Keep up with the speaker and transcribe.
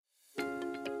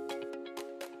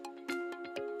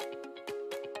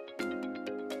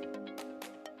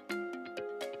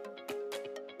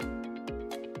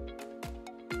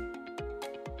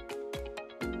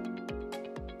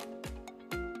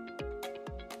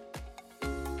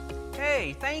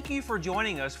Hey, thank you for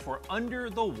joining us for Under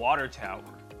the Water Tower,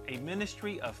 a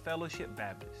ministry of Fellowship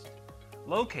Baptist,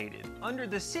 located under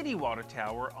the City Water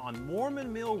Tower on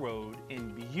Mormon Mill Road in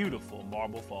beautiful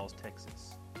Marble Falls,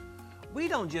 Texas. We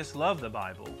don't just love the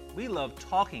Bible, we love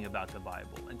talking about the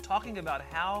Bible and talking about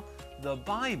how the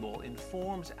Bible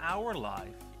informs our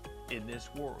life in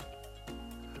this world.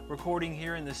 Recording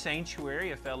here in the sanctuary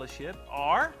of Fellowship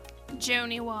are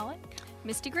Joni Wallach,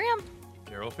 Misty Graham,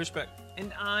 Carol Fishbeck,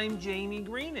 and I'm Jamie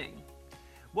Greening.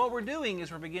 What we're doing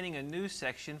is we're beginning a new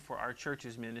section for our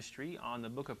church's ministry on the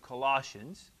book of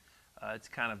Colossians. It's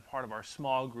kind of part of our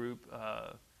small group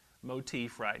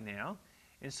motif right now.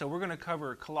 And so we're going to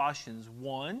cover Colossians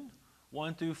 1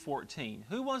 through 14.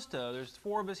 There's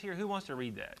 4 of us here, who wants to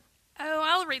read that? Oh,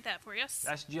 I'll read that for you.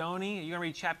 That's Joni. You're going to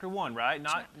read chapter 1, right?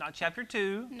 Not chapter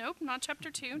 2. Nope, not chapter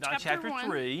 2. Not chapter 1.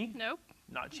 3. Nope.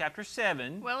 Not chapter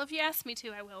 7. Well, if you ask me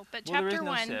to, I will. But Well, chapter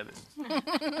there is no 1.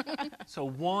 7. So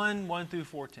 1 through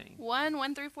 14.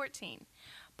 1 through 14.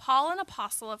 Paul, an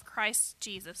apostle of Christ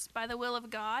Jesus, by the will of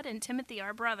God, and Timothy,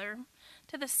 our brother,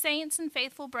 to the saints and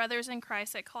faithful brothers in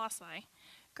Christ at Colossae,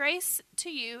 grace to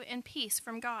you and peace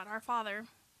from God, our Father.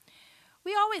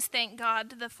 We always thank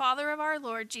God, the Father of our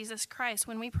Lord Jesus Christ,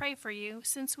 when we pray for you,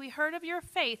 since we heard of your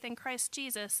faith in Christ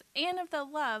Jesus and of the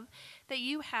love that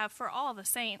you have for all the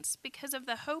saints, because of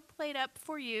the hope laid up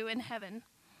for you in heaven.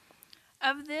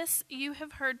 Of this you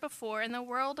have heard before in the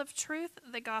world of truth,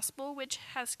 the gospel which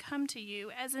has come to you,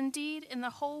 as indeed in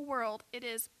the whole world it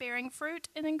is bearing fruit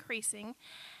and increasing,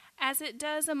 as it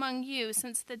does among you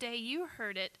since the day you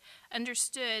heard it,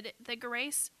 understood the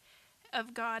grace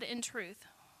of God in truth.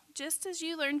 Just as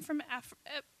you learned from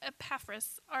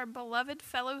Epaphras, our beloved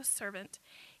fellow servant,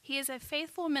 he is a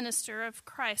faithful minister of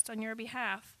Christ on your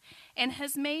behalf, and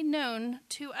has made known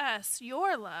to us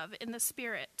your love in the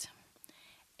Spirit.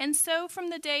 And so from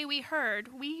the day we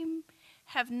heard, we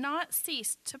have not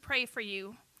ceased to pray for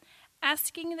you,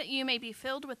 asking that you may be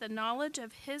filled with the knowledge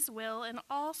of his will and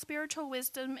all spiritual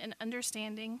wisdom and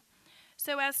understanding,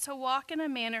 so as to walk in a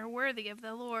manner worthy of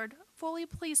the Lord, fully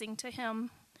pleasing to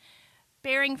him,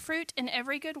 bearing fruit in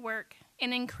every good work,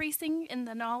 and increasing in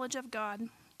the knowledge of God,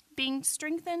 being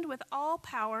strengthened with all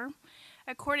power,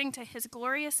 according to his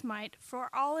glorious might,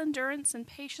 for all endurance and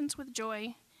patience with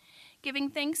joy, giving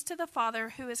thanks to the Father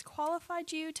who has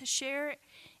qualified you to share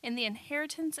in the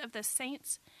inheritance of the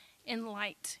saints in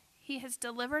light. He has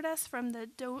delivered us from the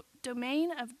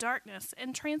domain of darkness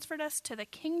and transferred us to the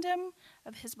kingdom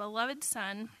of his beloved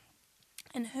Son,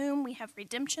 in whom we have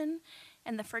redemption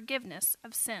and the forgiveness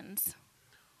of sins.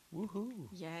 Woohoo.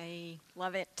 Yay.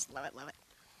 Love it. Love it. Love it.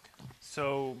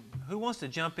 So, who wants to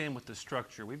jump in with the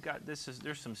structure?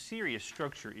 There's some serious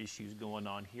structure issues going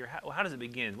on here. How does it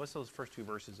begin? What's those first 2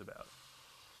 verses about?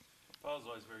 Paul's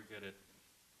always very good at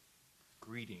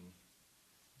greeting,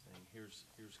 saying, here's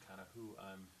kind of who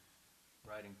I'm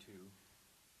writing to,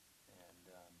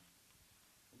 and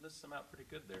it lists them out pretty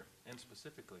good there, and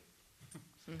specifically.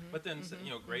 But then,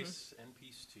 grace and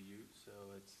peace to you, so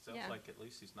it sounds like at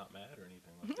least he's not mad or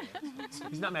anything like that.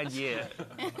 He's not mad yet.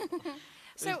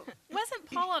 So,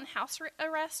 wasn't Paul on house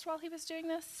arrest while he was doing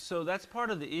this? So that's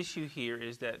part of the issue here,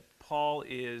 is that Paul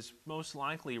is most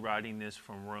likely writing this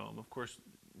from Rome. Of course,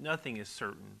 nothing is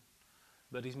certain,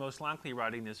 but he's most likely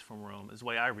writing this from Rome, is the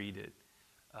way I read it,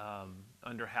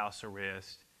 under house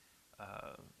arrest.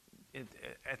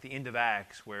 At the end of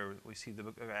Acts, where we see the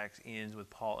book of Acts ends with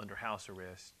Paul under house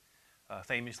arrest.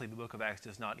 Famously, the book of Acts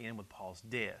does not end with Paul's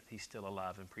death. He's still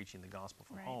alive and preaching the gospel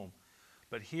from home.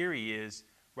 But here he is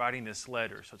writing this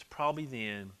letter, so it's probably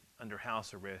then under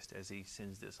house arrest as he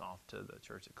sends this off to the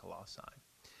church at Colossae.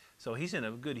 So he's in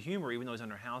a good humor even though he's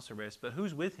under house arrest, but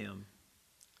who's with him?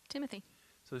 Timothy.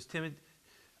 So it's Timothy.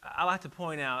 I like to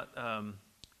point out,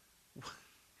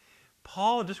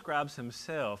 Paul describes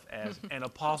himself as an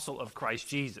apostle of Christ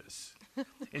Jesus.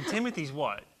 And Timothy's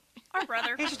what? Our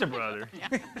brother. He's just a brother.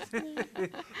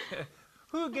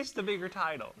 Who gets the bigger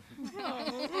title?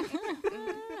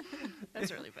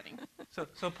 That's really funny.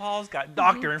 So Paul's got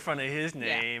doctor in front of his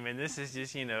name, and this is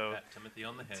just, Pat Timothy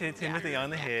on the head. Timothy on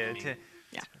the head.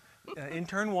 Yeah.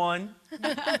 Intern 1,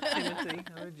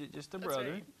 Timothy, just a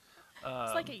brother. Right.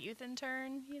 It's like a youth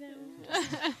intern,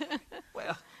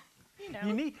 Well,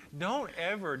 don't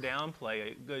ever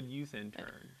downplay a good youth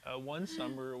intern. One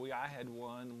summer, I had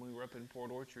one. We were up in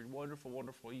Port Orchard. Wonderful,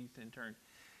 wonderful youth intern.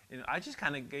 And I just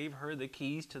kind of gave her the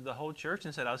keys to the whole church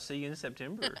and said, I'll see you in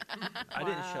September. I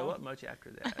didn't show up much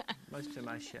after that, much to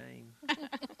my shame.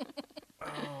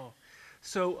 Oh.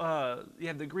 So you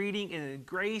have the greeting and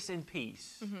grace and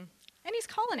peace. Mm-hmm. And he's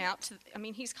calling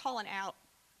out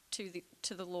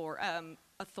to the Lord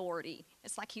authority.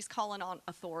 It's like he's calling on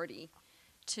authority.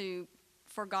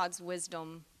 for God's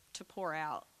wisdom to pour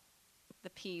out the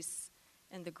peace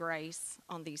and the grace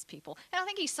on these people. And I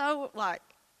think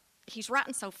he's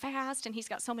writing so fast, and he's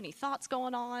got so many thoughts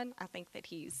going on. I think that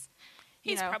he's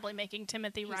probably making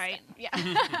Timothy right. Yeah.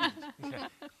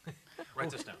 Write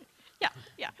this down.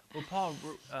 Yeah. Well, Paul,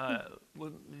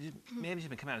 maybe it's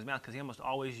been coming out of his mouth because he almost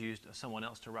always used someone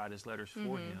else to write his letters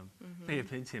for him. May have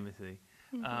been Timothy.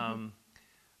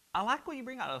 I like when you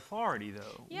bring out authority,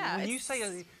 though. Yeah, When you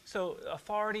say, so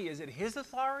authority, is it his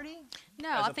authority?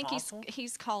 No, as I think apostle?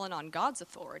 he's calling on God's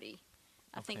authority.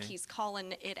 I think Okay. he's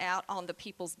calling it out on the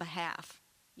people's behalf,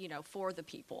 for the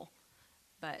people.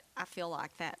 But I feel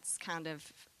like that's kind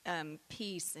of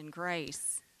peace and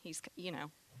grace.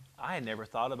 I had never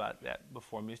thought about that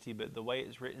before, Misty, but the way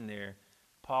it's written there,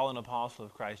 Paul, an apostle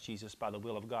of Christ Jesus by the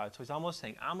will of God. So he's almost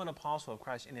saying, I'm an apostle of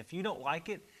Christ, and if you don't like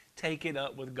it, take it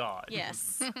up with God.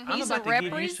 Yes. I'm He's a about to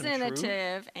give you some truth.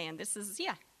 representative, and this is,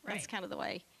 that's Right. kind of the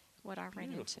way what I ran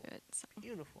Beautiful. into it. So.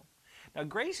 Beautiful. Now,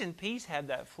 grace and peace have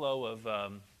that flow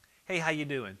of, hey, how you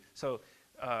doing? So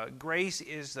grace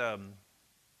is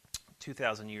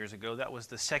 2,000 years ago. That was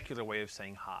the secular way of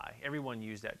saying hi. Everyone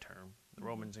used that term, the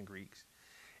Romans and Greeks.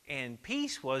 And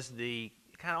peace was the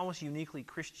kind of almost uniquely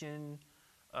Christian,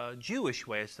 Jewish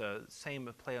way. It's the same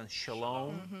play on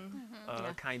shalom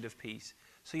kind of peace.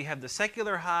 So you have the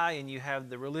secular high and you have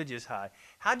the religious high.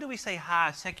 How do we say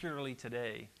hi secularly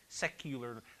today?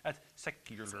 Secular. That's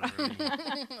secular.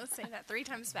 Let's say that 3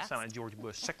 times fast. Sound like George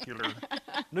Bush. Secular.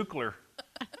 Nuclear.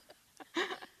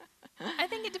 I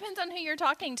think it depends on who you're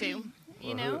talking to.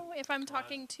 Well, If I'm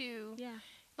talking to, Yeah.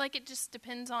 like, it just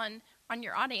depends on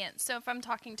your audience. So if I'm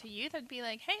talking to youth, I'd be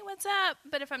like, hey, what's up?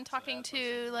 But if I'm talking that's what I'm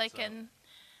saying, to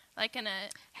what's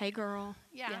up? Hey, girl.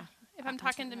 If I'm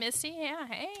talking to Misty,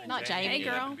 hey, And Not Jamie, Jamie. if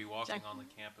you happen girl. to be walking Jamie. on the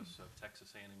campus of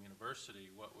Texas A&M University,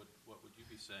 what would you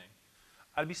be saying?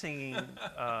 I'd be singing The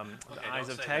Eyes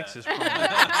don't of say Texas.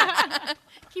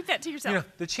 keep that to yourself.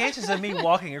 The chances of me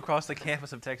walking across the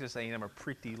campus of Texas A&M are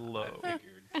pretty low. I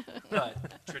figured.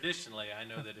 But traditionally, I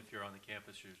know that if you're on the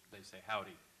campus, they say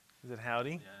howdy. Is it howdy?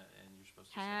 Yeah, and you're supposed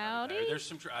to say Howdy. howdy. There's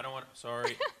some. I don't want.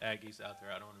 Sorry, Aggies out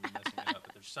there. I don't want to be messing it up.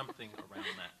 But there's something around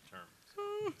that term.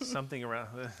 Something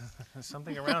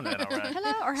around that, all right.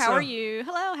 Hello, or how So- are you?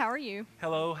 Hello, how are you?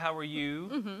 Hello, how are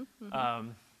you?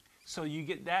 So you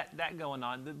get that going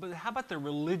on. But how about the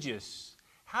religious?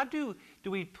 How do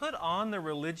we put on the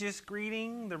religious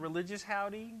greeting, the religious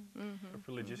howdy?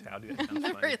 Religious howdy, that sounds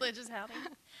funny. Religious howdy.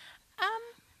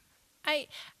 I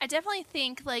definitely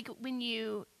think, like, when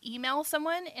you email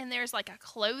someone and there's like a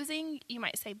closing, you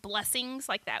might say blessings,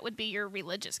 like that would be your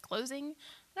religious closing.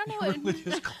 I don't know. It would,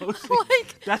 Religious closing.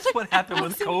 like, That's what happened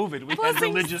with COVID. We had blessings.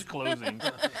 religious closing.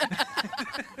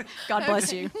 God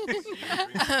bless you.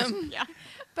 yeah.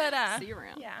 But See you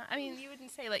around. yeah, I mean, you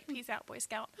wouldn't say like peace out, Boy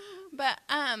Scout. But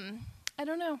I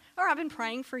don't know. Or I've been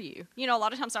praying for you. A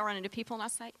lot of times I run into people and I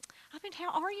say, how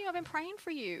are you? I've been praying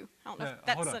for you. I don't know if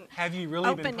that's Hold on. an Have you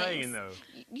really been openings. praying, though?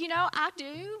 I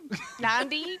do.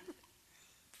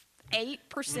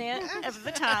 98% of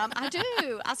the time, I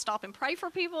do. I stop and pray for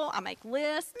people. I make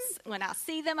lists. When I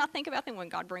see them, I think about them. When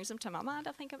God brings them to my mind,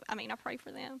 I pray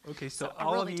for them. Okay, so I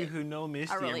all really of you do. who know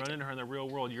Misty really and do. run into her in the real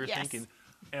world, you're Yes. thinking,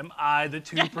 am I the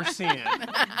 2%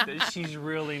 that she's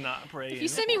really not praying? If you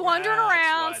see me wandering That's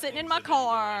around, why sitting in things my have been going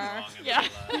car. wrong in Yeah.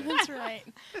 my life. That's right.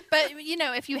 But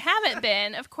if you haven't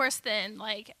been, of course, then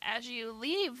like as you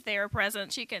leave their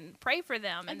presence, you can pray for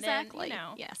them, and Exactly. then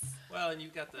Yes. Well, and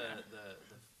you've got the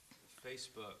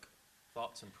Facebook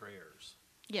thoughts and prayers.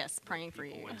 Yes, praying for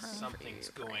People you. When Praying something's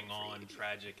for you, praying going for on, you.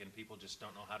 tragic, and people just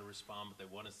don't know how to respond, but they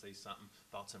want to say something.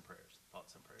 Thoughts and prayers.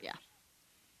 Thoughts and prayers. Yeah.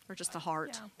 Or just a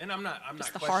heart. Yeah. And I'm not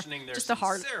Just the questioning heart- their just the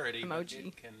heart sincerity, but emoji.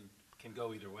 it can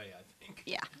go either way, I think.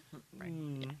 Yeah. Right.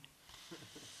 Yeah.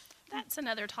 that's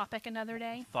another topic another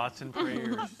day. Thoughts and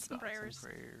prayers. Thoughts and prayers.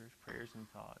 Prayers and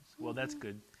thoughts. Well, that's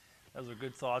good. Those are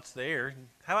good thoughts there.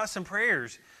 How about some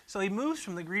prayers? So he moves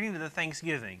from the greeting to the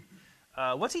thanksgiving.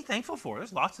 What's he thankful for?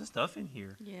 There's lots of stuff in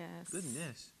here. Yes.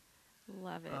 Goodness.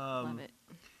 Love it. Love it.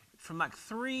 From like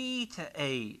 3 to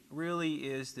 8 really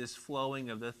is this flowing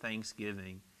of the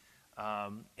thanksgiving.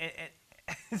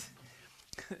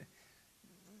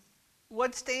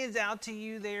 What stands out to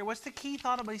you there? What's the key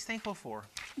thought of what he's thankful for?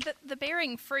 The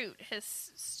bearing fruit has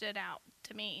stood out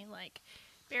to me. Like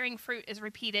bearing fruit is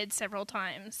repeated several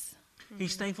times.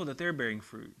 He's thankful that they're bearing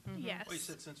fruit. Yes. Well, he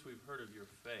said, since we've heard of your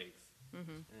faith, and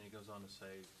then he goes on to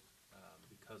say,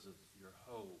 because of your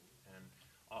hope and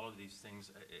all of these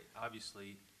things,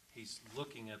 obviously he's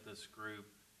looking at this group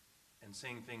and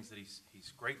seeing things that he's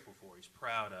grateful for, he's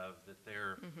proud of, that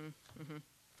they're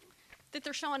that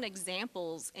they're showing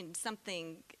examples in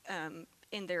something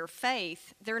in their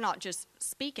faith. They're not just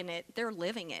speaking it, they're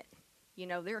living it. You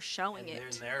know, they're showing And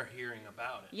it. they're hearing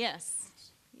about it. Yes.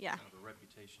 It's Yeah. kind of a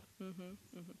reputation.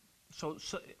 So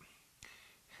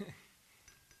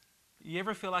you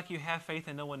ever feel like you have faith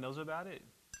and no one knows about it?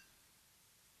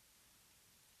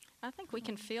 I think we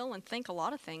can feel and think a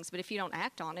lot of things, but if you don't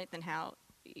act on it, then how?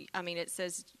 I mean, it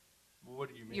says Well, what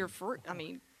do you mean? you're free. I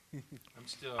mean, I'm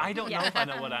still. I don't know if I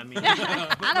know what I mean.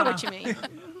 I know what you mean.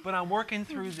 But I'm working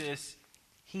through this.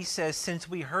 He says, since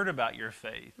we heard about your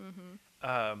faith,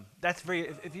 that's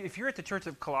very. If you're at the church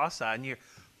of Colossae and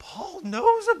Paul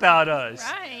knows about us.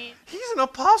 Right. He's an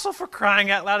apostle, for crying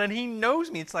out loud, and he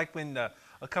knows me. It's like when a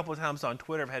couple of times on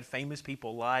Twitter I've had famous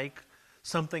people like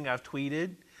something I've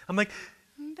tweeted. I'm like,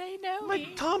 They know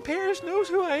me. Tom Paris knows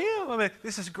who I am. I'm like,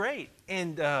 this is great.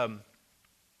 And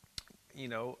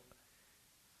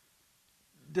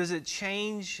does it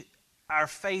change our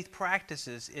faith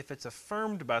practices if it's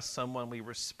affirmed by someone we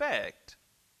respect?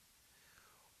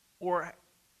 Or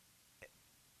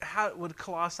how would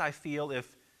Colossae feel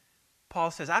if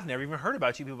Paul says, I've never even heard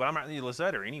about you people, but I'm writing you this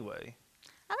letter anyway?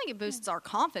 I think it boosts our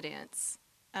confidence.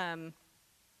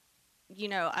 You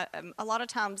know, a lot of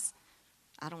times,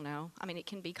 I don't know. I mean, it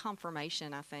can be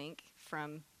confirmation, I think,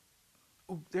 from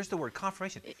Ooh, there's the word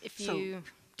confirmation. if So- you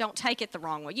don't take it the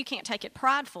wrong way. You can't take it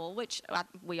prideful, which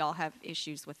we all have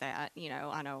issues with that. You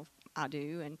know I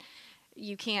do. And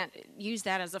you can't use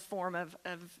that as a form of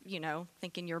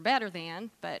thinking you're better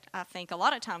than. But I think a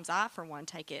lot of times I, for one,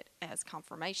 take it as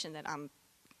confirmation that I'm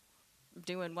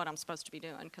doing what I'm supposed to be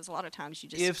doing. Because a lot of times you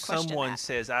just If question someone that.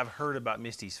 says, I've heard about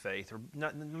Misty's faith, or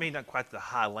maybe not quite the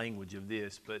high language of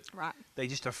this, but Right. they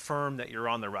just affirm that you're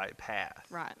on the right path.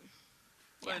 Right.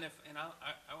 Well, and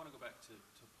I want to go back to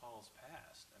Paul's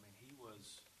past. I mean, he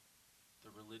was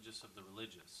the religious of the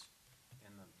religious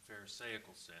in the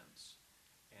Pharisaical sense.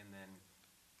 And then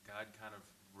God kind of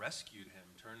rescued him,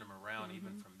 turned him around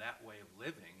even from that way of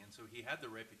living. And so he had the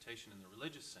reputation in the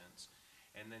religious sense.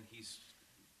 And then he's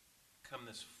come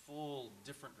this full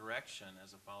different direction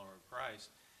as a follower of Christ.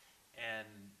 And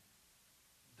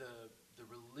the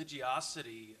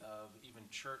religiosity of even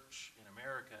church in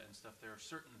America and stuff, there are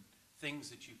certain things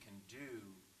that you can do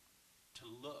to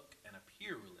look and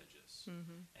appear religious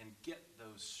and get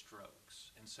those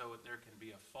strokes. And so there can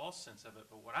be a false sense of it.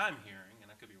 But what I'm hearing, and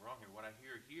I could be wrong here, what I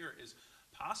hear here is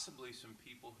possibly some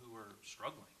people who are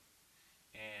struggling.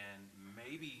 And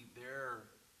maybe they're,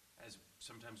 as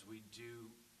sometimes we do,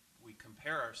 we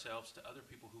compare ourselves to other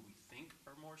people who we think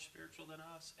are more spiritual than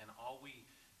us, and all we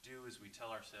do is we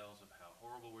tell ourselves of how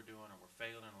horrible we're doing, or we're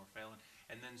failing,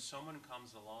 and then someone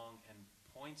comes along and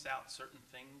points out certain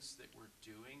things that we're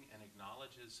doing and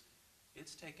acknowledges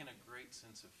it's taken a great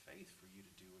sense of faith for you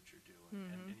to do what you're doing,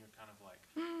 and you're kind of like,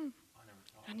 I never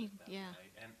thought of it that way.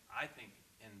 And I think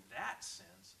in that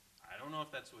sense, I don't know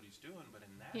if that's what he's doing, but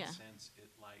in that sense,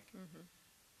 it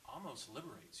almost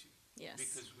liberates you. Yes.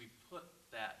 Because we put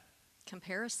that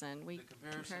Comparison. the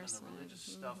comparison and the religious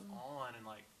stuff on, and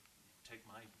like, take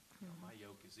my my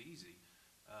yoke is easy.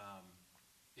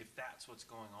 If that's what's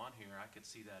going on here, I could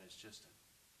see that as just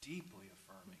a deeply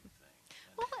affirming thing.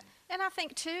 Well, and I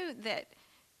think, too, that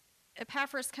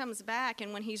Epaphras comes back,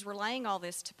 and when he's relaying all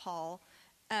this to Paul,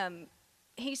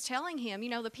 he's telling him,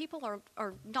 the people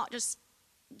are not just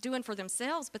doing for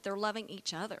themselves, but they're loving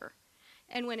each other.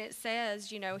 And when it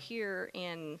says, here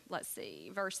in,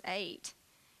 verse 8,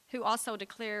 who also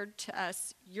declared to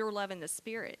us your love in the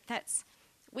Spirit,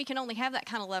 we can only have that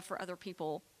kind of love for other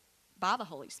people by the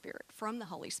Holy Spirit, from the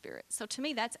Holy Spirit. So to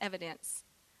me, that's evidence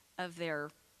of their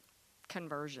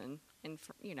conversion and,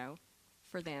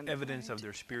 for them. Evidence of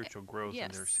their spiritual growth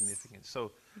and their Yes. significance.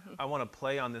 So I want to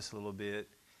play on this a little bit.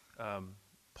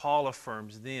 Paul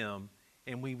affirms them,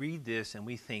 and we read this and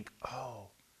we think, oh,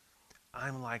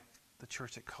 I'm like the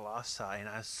church at Colossae, and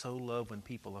I so love when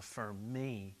people affirm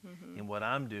me in what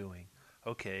I'm doing.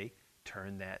 Okay,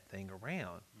 turn that thing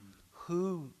around.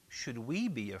 Who should we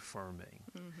be affirming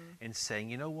and saying,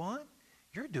 you know what?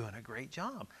 You're doing a great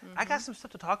job. I got some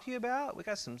stuff to talk to you about. We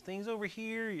got some things over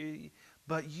here.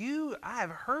 But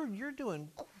I've heard you're doing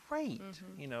great.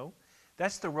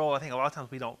 That's the role I think a lot of times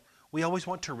we always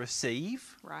want to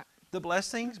receive Right. the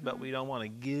blessings, but we don't want to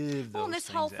give those Well, and this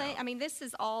things whole thing, out. this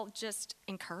is all just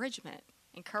encouragement.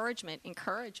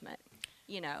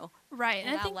 Right.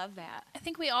 And I love that. I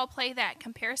think we all play that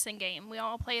comparison game. We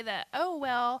all play that,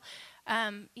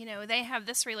 they have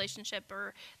this relationship,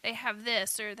 or they have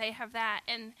this, or they have that.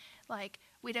 And,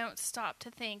 we don't stop to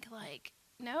think,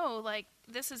 no,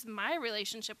 this is my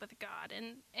relationship with God.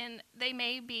 And they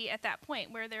may be at that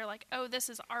point where they're like, oh, this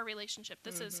is our relationship.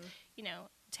 This is,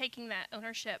 taking that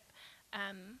ownership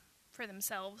for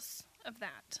themselves of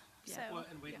that. Yeah. So Well,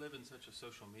 and we live in such a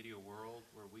social media world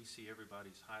where we see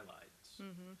everybody's highlights.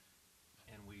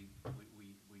 And we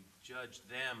judge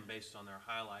them based on their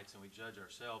highlights, and we judge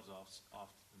ourselves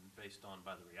often based on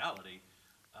by the reality.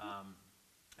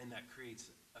 And that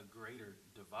creates a greater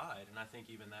divide. And I think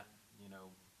even that,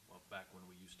 well, back when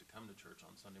we used to come to church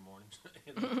on Sunday mornings,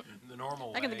 in the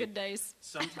normal Back way. in the good days.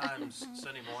 Sometimes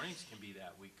Sunday mornings can be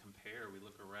that. We compare, we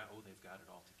look around, oh, they've got it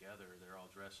all together, they're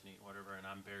all dressed neat, whatever, and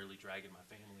I'm barely dragging my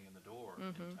family in the door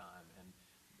in time. And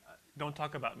Don't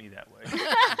talk about me that way.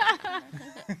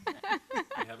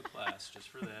 we have a class just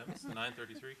for them. It's the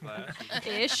 9:33 class.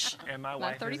 Ish. And my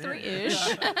wife is in it.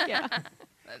 33-ish. Yeah.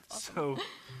 that's awesome. So,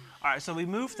 all right, so we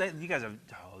moved that. You guys have,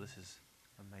 this is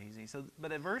amazing. So,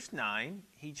 but at verse 9,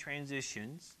 he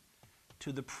transitions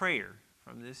to the prayer.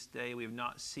 From this day, we have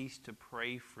not ceased to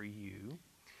pray for you.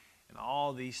 And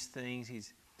all these things,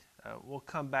 we'll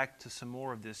come back to some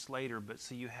more of this later, but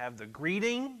so you have the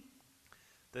greeting,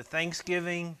 the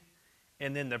thanksgiving,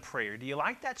 and then the prayer. Do you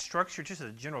like that structure, just as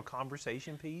a general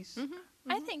conversation piece?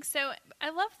 I think so.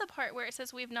 I love the part where it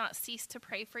says we've not ceased to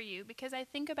pray for you, because I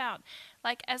think about,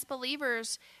 like, as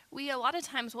believers, we a lot of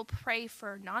times will pray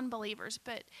for non-believers,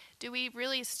 but do we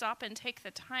really stop and take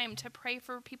the time to pray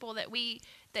for people that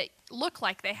look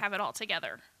like they have it all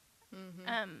together?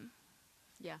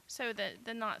 Yeah. So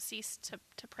the not cease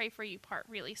to pray for you part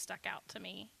really stuck out to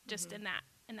me, just in that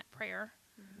prayer.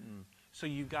 So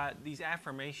you've got these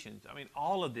affirmations. I mean,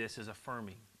 all of this is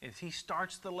affirming. As he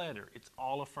starts the letter, it's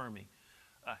all affirming.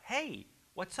 Hey,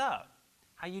 what's up?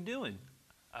 How you doing?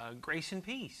 Grace and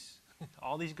peace.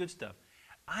 All these good stuff.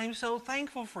 I'm so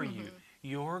thankful for you.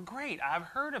 You're great. I've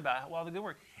heard about all the good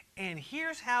work. And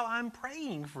here's how I'm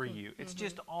praying for you. It's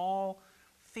just all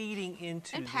feeding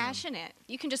into And them. passionate.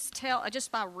 You can just tell,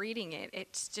 just by reading it,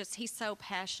 it's just, he's so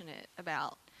passionate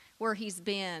about where he's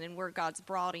been and where God's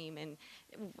brought him and,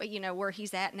 where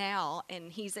he's at now.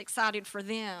 And he's excited for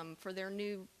them, for their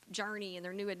new journey and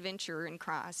their new adventure in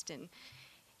Christ. And,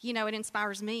 it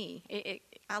inspires me.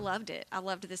 I loved it. I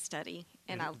loved this study.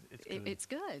 And It's good. it's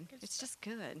good. It's just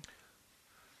good.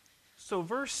 So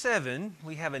verse 7,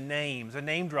 we have a name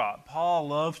drop. Paul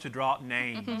loves to drop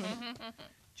names.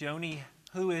 Joni,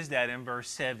 who is that in verse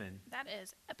 7? That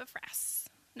is Epaphras.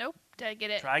 Nope. Did I get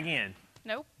it? Try again.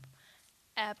 Nope.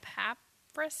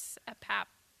 Epaphras. I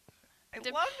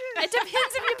It love it. It depends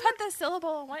if you put the syllable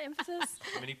on what emphasis.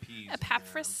 How many P's? in there, I'm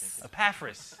Epaphras. thinking?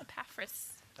 Epaphras.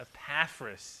 Epaphras.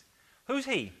 Epaphras. Who's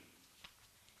he?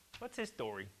 What's his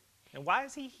story? And why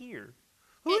is he here?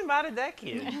 Who invited that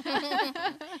kid? Isn't he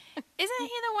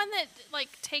the one that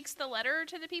takes the letter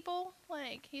to the people?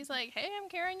 He's like, "Hey, I'm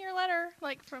carrying your letter."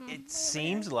 From. It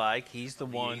seems like he's the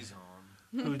one Liaison.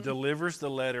 who delivers the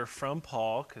letter from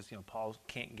Paul, because Paul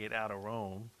can't get out of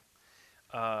Rome,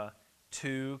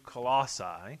 to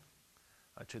Colossae,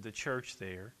 to the church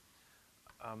there.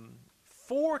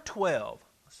 4:12.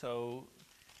 So,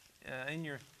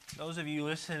 those of you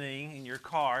listening in your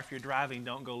car, if you're driving,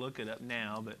 don't go look it up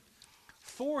now. But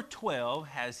 4:12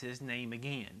 has his name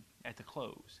again at the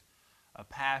close.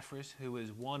 Epaphras, who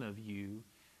is one of you,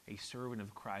 a servant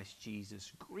of Christ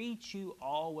Jesus, greets you,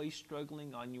 always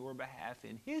struggling on your behalf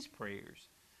in his prayers,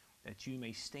 that you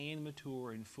may stand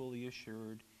mature and fully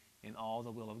assured in all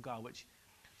the will of God. Which,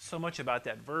 so much about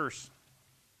that verse,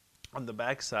 on the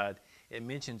backside, it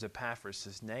mentions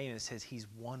Epaphras' name. It says he's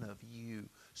one of you.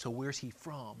 So where's he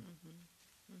from?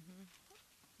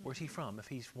 Where's he from? If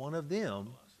he's one of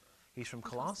them, he's from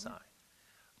Colossae.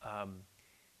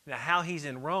 Now, how he's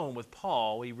in Rome with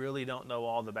Paul, we really don't know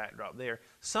all the backdrop there.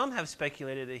 Some have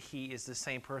speculated that he is the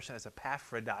same person as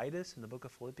Epaphroditus in the book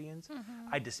of Philippians.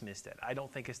 I dismiss that. I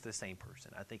don't think it's the same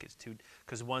person. I think it's two,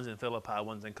 because one's in Philippi,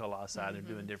 one's in Colossae. They're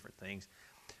doing different things.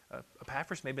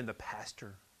 Epaphras may have been the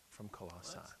pastor from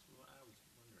Colossae. That's what I was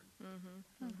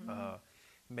wondering.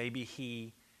 Maybe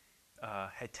he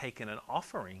had taken an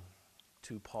offering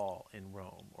to Paul in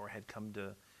Rome, or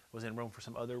was in Rome for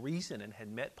some other reason and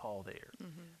had met Paul there,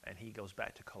 and he goes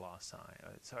back to Colossae.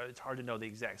 So it's hard to know the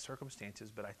exact circumstances,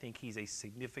 but I think he's a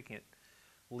significant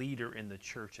leader in the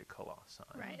church at Colossae.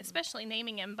 Right, especially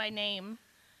naming him by name.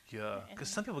 Yeah, because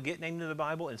some people get named in the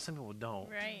Bible and some people don't.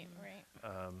 Right.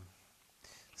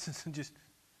 Just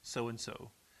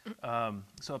so-and-so.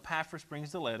 So Epaphras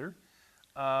brings the letter.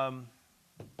 Some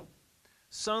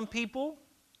people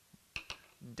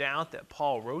doubt that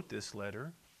Paul wrote this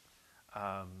letter.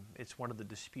 It's one of the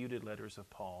disputed letters of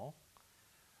Paul,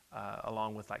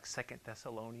 along with 2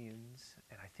 Thessalonians,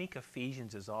 and I think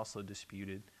Ephesians is also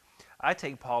disputed. I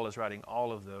take Paul as writing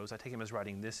all of those. I take him as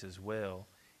writing this as well.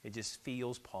 It just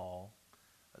feels Paul.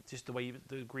 just the way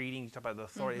the greeting, you talk about the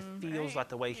authority. It feels Right. like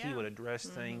the way he Yeah. would address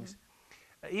things.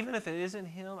 Even if it isn't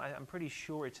him, I'm pretty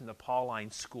sure it's in the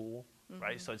Pauline school,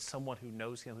 right? So it's someone who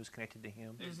knows him, who's connected to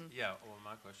him. Yeah, well,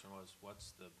 my question was,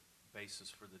 what's the basis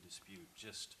for the dispute?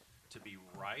 Just to be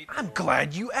right? I'm or-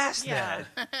 glad you asked Yeah.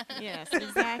 that. Yes,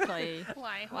 exactly.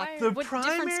 Why? What Why? The What difference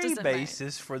primary does it make?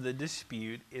 basis for the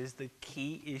dispute is the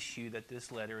key issue that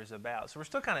this letter is about. So we're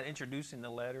still kind of introducing the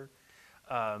letter,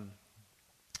 and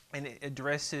it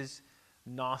addresses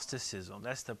Gnosticism.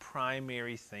 That's the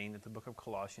primary thing that the book of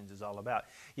Colossians is all about.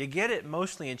 You get it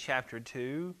mostly in chapter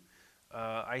 2,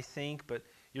 I think, but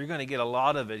you're going to get a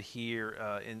lot of it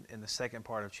here in the second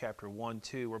part of chapter 1,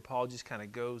 too, where Paul just kind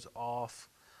of goes off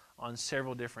on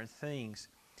several different things.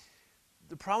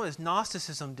 The problem is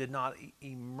Gnosticism did not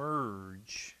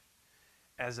emerge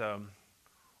as a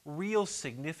real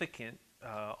significant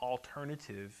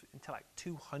alternative until like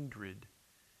 200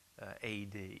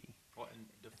 AD. Well, and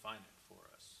define it for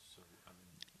us. So, I mean,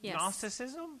 Yes.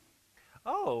 Gnosticism?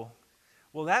 Oh,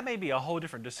 well, that may be a whole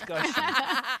different discussion.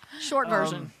 Short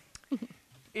version.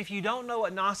 If you don't know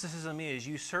what Gnosticism is,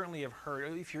 you certainly have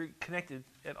heard, if you're connected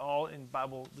at all in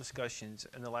Bible discussions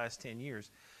in the last 10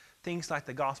 years, things like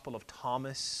the Gospel of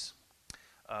Thomas,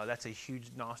 that's a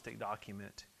huge Gnostic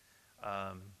document.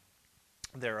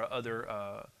 There are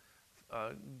other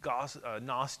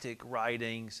Gnostic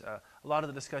writings. A lot of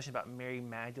the discussion about Mary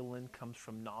Magdalene comes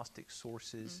from Gnostic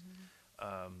sources,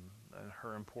 and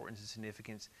her importance and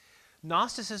significance.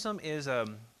 Gnosticism is a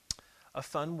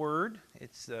fun word.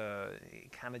 It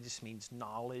kind of just means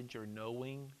knowledge or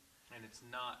knowing. and it's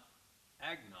not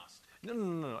agnostic.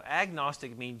 No.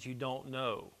 Agnostic means you don't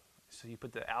know. So you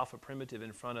put the alpha primitive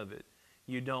in front of it.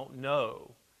 You don't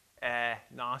know.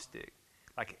 Agnostic,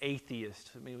 like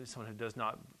atheist. I mean, someone who does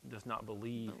not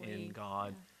believe in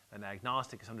God. An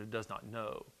agnostic is someone who does not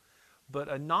know. But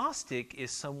a Gnostic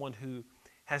is someone who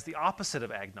has the opposite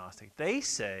of agnostic. They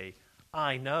say,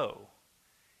 I know.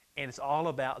 And it's all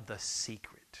about the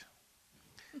secret.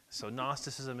 So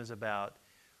Gnosticism is about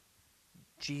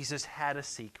Jesus had a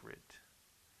secret,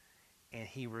 and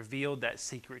he revealed that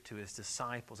secret to his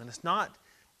disciples. And it's not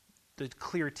the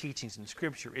clear teachings in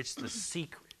Scripture, it's the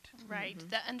secret. Right.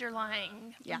 The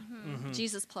underlying. Yeah.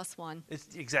 Jesus plus one.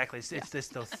 It's exactly. It's this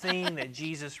the thing that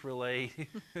Jesus relayed.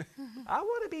 I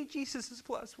want to be Jesus's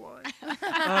plus one.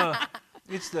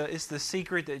 It's the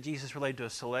secret that Jesus relayed to a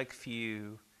select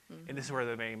few, and this is where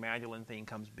the Mary Magdalene thing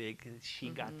comes big. 'Cause she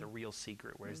got the real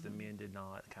secret, whereas the men did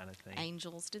not, kind of thing.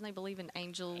 Angels. Didn't they believe in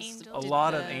angels? Angels. A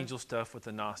lot of angel stuff with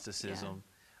the Gnosticism.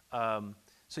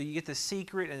 So you get the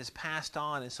secret, and it's passed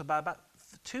on. And so by about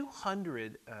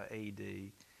 200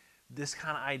 AD, this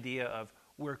kind of idea of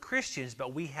we're Christians,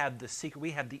 but we have the secret,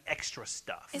 we have the extra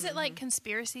stuff. Is it like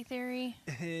conspiracy theory?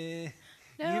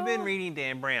 You've been reading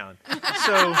Dan Brown.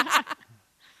 So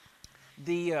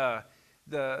the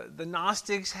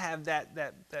Gnostics have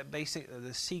that basic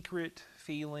the secret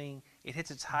feeling. It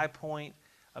hits its high point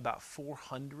about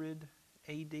 400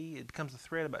 AD. It becomes a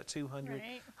threat about 200.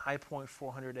 Right. High point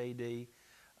 400 AD.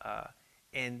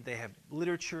 And they have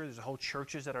literature. There's whole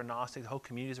churches that are Gnostic. The whole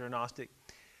communities that are Gnostic.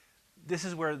 This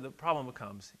is where the problem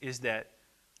becomes, is that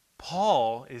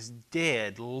Paul is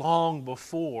dead long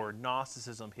before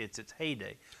Gnosticism hits its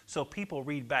heyday. So people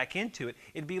read back into it.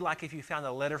 It'd be like if you found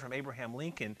a letter from Abraham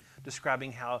Lincoln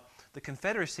describing how the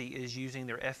Confederacy is using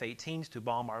their F-18s to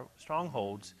bomb our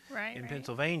strongholds in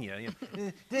Pennsylvania. You know,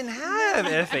 it didn't have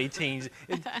F-18s.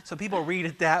 So people read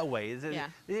it that way. They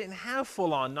didn't have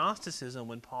full-on Gnosticism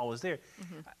when Paul was there.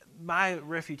 My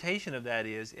refutation of that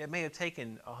is it may have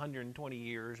taken 120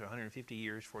 years or 150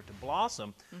 years for it to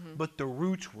blossom, but the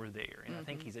roots were there, and I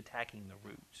think he's attacking the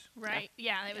roots. Right.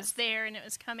 Yeah, it was there and it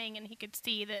was coming, and he could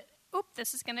see that,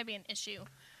 this is going to be an issue.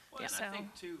 Well, and I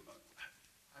think, too,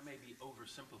 I may be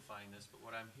oversimplifying this, but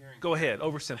what I'm hearing... Go ahead,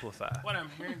 oversimplify. What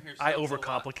I'm hearing here I sounds a lot-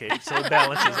 overcomplicate it, so it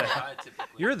balances out. I typically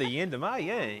You're the yin to my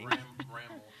yang.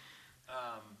 ramble.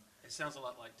 It sounds a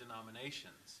lot like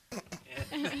denominations.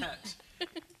 And that,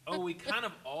 we kind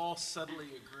of all subtly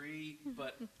agree,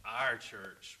 but our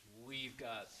church, we've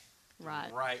got the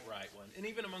right one. And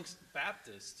even amongst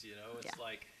Baptists, it's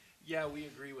like, we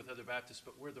agree with other Baptists,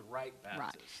 but we're the right Baptists.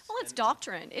 Right. Well, it's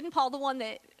doctrine. Isn't Paul the one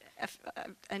that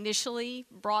initially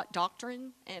brought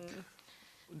doctrine? And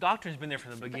Doctrine's been there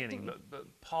from the beginning, but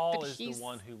Paul is the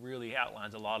one who really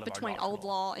outlines a lot of between our old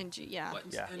law and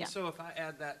So if I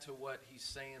add that to what he's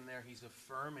saying there, he's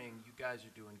affirming you guys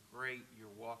are doing great, you're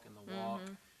walking the walk,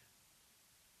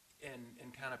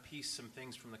 and kind of piece some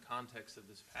things from the context of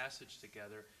this passage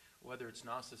together, whether it's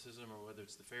Gnosticism or whether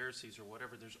it's the Pharisees or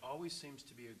whatever, there's always seems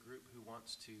to be a group who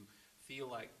wants to feel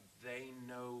like they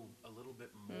know a little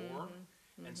bit more.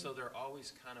 And so they're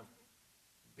always kind of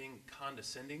being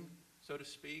condescending, so to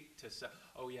speak, to say,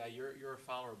 oh yeah, you're a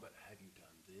follower, but have you done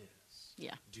this?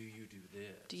 Yeah. Do you do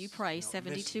this? Do you pray Miss,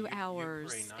 72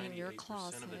 hours you pray in your 98%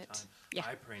 closet? of the time. Yeah.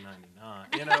 I pray 99.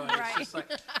 You know, and Right. it's just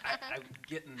like, I'm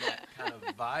getting that kind of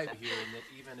vibe here, and that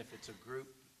even if it's a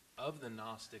group of the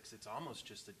Gnostics, it's almost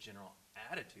just a general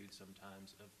attitude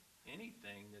sometimes of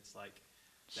anything that's like,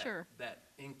 Sure. that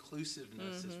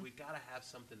inclusiveness is, we've got to have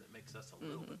something that makes us a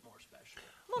little bit more special.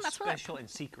 Well, that's where that Special and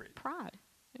secret. pride.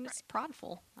 And it's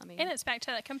prideful. I mean, And it's back to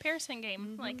that comparison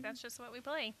game. Like, that's just what we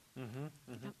play.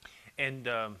 And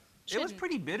it was Shouldn't.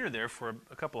 pretty bitter there for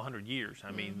a couple of hundred years.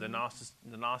 I mean, the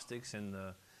Gnostics and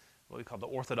what we call the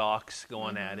Orthodox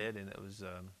going at it, and it was.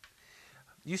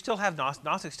 You still have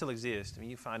Gnostics still exist. I mean,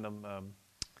 you find them.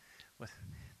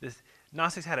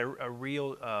 Gnostics had a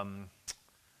real.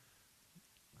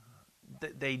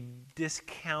 They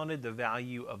discounted the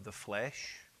value of the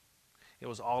flesh. It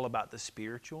was all about the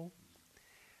spiritual.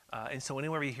 And so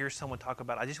whenever you hear someone talk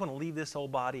about, I just want to leave this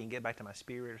old body and get back to my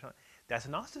spirit or something, that's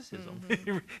Gnosticism.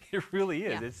 It really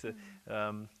is.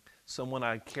 Yeah. It's someone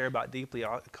I care about deeply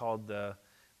called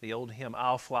the old hymn,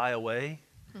 I'll Fly Away,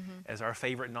 as our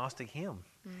favorite Gnostic hymn.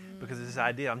 Because it's this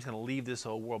idea, I'm just going to leave this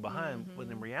old world behind,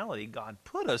 when in reality, God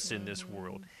put us in this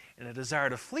world. And a desire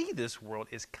to flee this world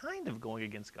is kind of going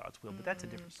against God's will, but that's a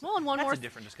different well, and that's a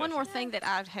different discussion. one more thing that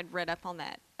I had read up on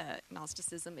that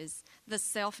Gnosticism is the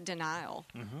self-denial.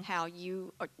 How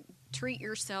you treat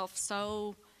yourself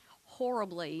so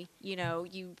horribly,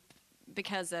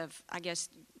 because of, I guess,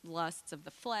 lusts of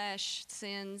the flesh,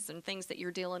 sins, and things that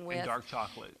you're dealing with. And dark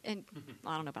chocolate. And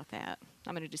I don't know about that.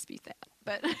 I'm going to dispute that.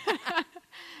 But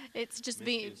it's just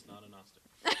Misty being... is not a Gnostic.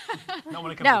 Not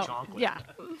when it comes No, to chocolate. yeah.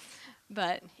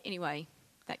 But anyway,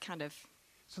 that kind of...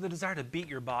 So the desire to beat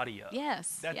your body up.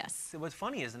 Yes, yes. What's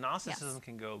funny is Gnosticism Yes.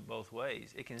 can go both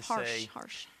ways. It can Harsh, say,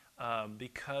 harsh.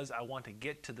 because I want to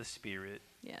get to the spirit,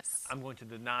 Yes. I'm going to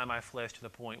deny my flesh to the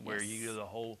point where you Yes.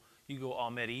 go you go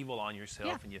all medieval on yourself,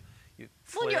 Yeah. and you Well,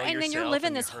 flail and then you're yourself living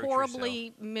and you this hurt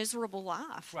horribly miserable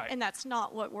life. Right. And that's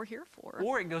not what we're here for. yourself.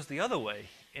 Or it goes the other way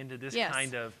into this Yes.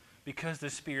 kind of, because the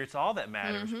spirit's all that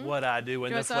matters, what I do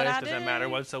in the Just what flesh I doesn't do. matter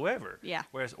whatsoever. Yeah.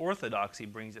 Whereas orthodoxy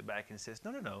brings it back and says,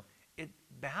 no, it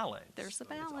balance. There's a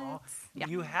It's all- balance. Yeah.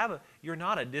 You're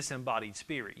not a disembodied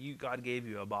spirit. God gave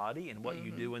you a body, and what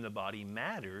you do in the body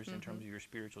matters in terms of your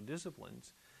spiritual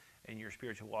disciplines and your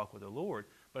spiritual walk with the Lord.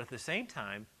 But at the same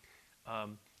time,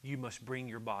 you must bring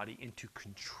your body into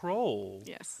control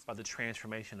Yes. by the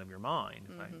transformation of your mind.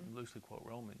 If I loosely quote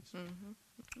Romans.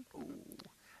 Ooh,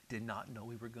 did not know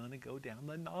we were going to go down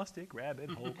the Gnostic rabbit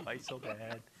hole quite so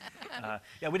bad.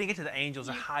 Yeah, we didn't get to the angels,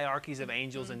 the hierarchies of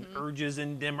angels and urges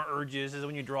and demiurges.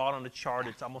 When you draw it on a chart,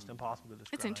 it's almost impossible to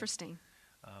describe. It's interesting.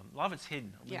 A lot of it's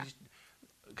hidden. Yeah.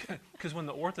 Because when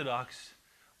the Orthodox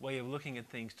way of looking at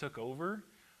things took over,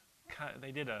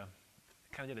 they did a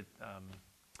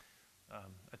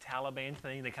Taliban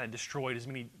thing. They kind of destroyed as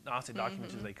many Gnostic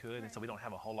documents as they could, and so we don't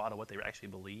have a whole lot of what they actually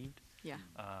believed. Yeah.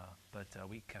 But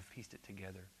we kind of pieced it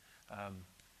together.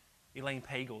 Elaine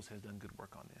Pagels has done good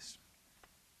work on this.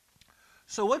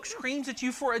 So what screams at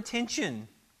you for attention?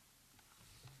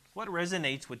 What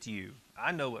resonates with you?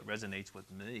 I know what resonates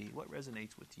with me. What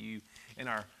resonates with you in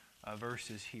our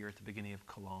verses here at the beginning of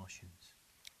Colossians?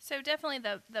 So definitely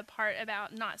the part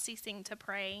about not ceasing to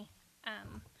pray,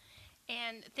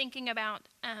 and thinking about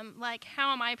like,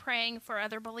 how am I praying for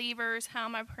other believers? How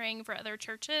am I praying for other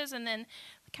churches? And then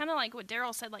kind of like what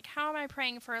Daryl said, like, how am I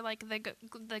praying for like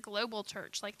the global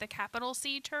church, like the capital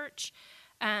C church,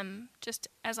 just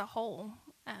as a whole.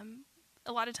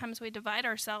 A lot of times we divide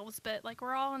ourselves, but like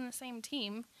we're all on the same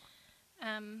team.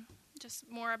 Just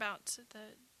more about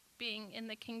being in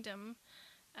the kingdom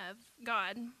of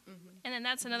God. And then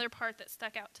that's another part that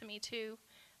stuck out to me too,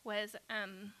 was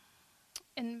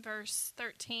in verse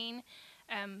 13,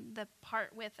 the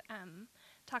part with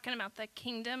talking about the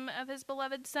kingdom of his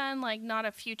beloved son, like not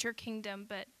a future kingdom,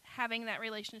 but having that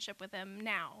relationship with him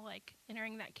now, like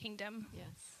entering that kingdom.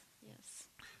 Yes. Yes.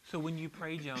 So when you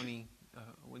pray, Joni,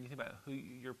 when you think about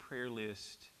your prayer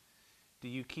list, do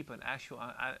you keep an actual?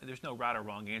 There's no right or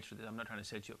wrong answer to this. I'm not trying to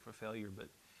set you up for failure,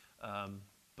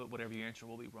 but whatever your answer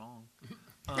will be wrong.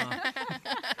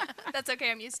 That's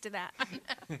okay. I'm used to that.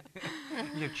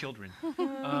 You have children.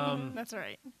 That's all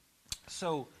right.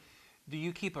 So do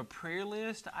you keep a prayer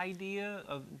list idea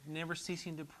of never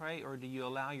ceasing to pray, or do you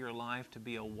allow your life to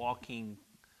be a walking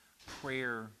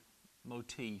prayer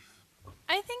motif?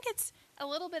 I think it's a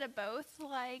little bit of both.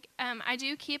 Like, I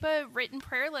do keep a written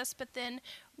prayer list, but then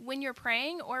when you're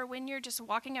praying or when you're just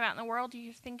walking about in the world,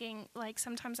 you're thinking, like,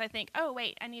 sometimes I think, oh,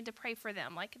 wait, I need to pray for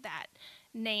them, like that.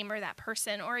 name or that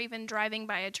person, or even driving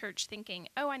by a church thinking,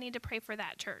 oh, I need to pray for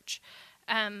that church.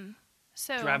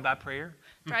 So Drive-by prayer?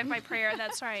 drive-by prayer,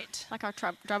 that's right. Like our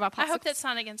drive-by popsicles. I hope that's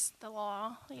not against the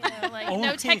law. You know, like Oh,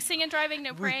 no okay. texting and driving,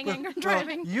 no praying and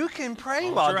driving. You can pray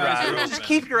Hold while your eyes driving. open. Just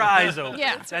keep your eyes open.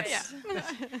 Yeah, That's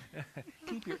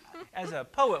keep your, as a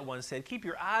poet once said, keep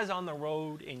your eyes on the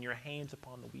road and your hands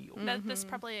upon the wheel. That's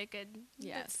probably a good.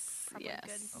 Yes, that's probably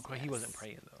yes. good. Okay, he wasn't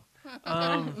praying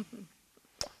though.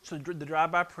 So the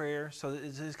drive-by prayer. So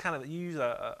it's kind of, you use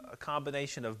a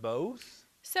combination of both.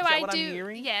 So Is that I what I'm do,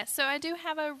 hearing? yeah. So I do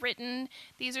have a written.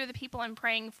 These are the people I'm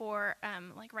praying for.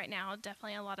 Like right now,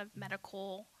 definitely a lot of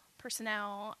medical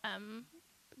personnel.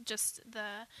 Just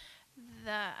the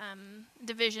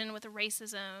division with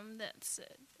racism. That's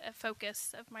a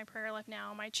focus of my prayer life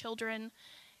now. My children,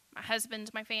 my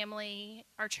husband, my family,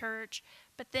 our church.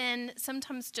 But then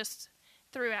sometimes just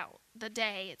throughout the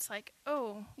day, it's like,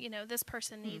 oh, you know, this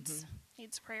person needs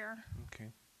prayer. Okay.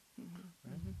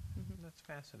 That's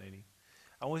fascinating.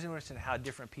 I was interested in how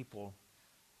different people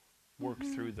work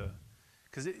through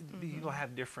because people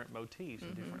have different motifs.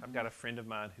 And different. I've got a friend of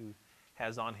mine who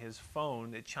has on his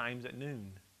phone, it chimes at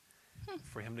noon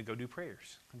for him to go do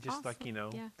prayers. Just like, you know,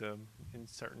 in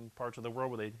certain parts of the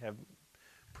world where they have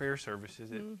prayer services,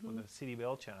 when the city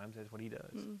bell chimes, that's what he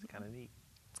does. It's kind of neat.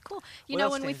 It's cool. You What know,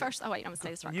 else when we stands- first, I'm going to say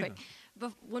this right You quick.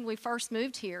 But when we first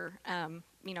moved here,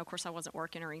 you know, of course I wasn't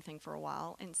working or anything for a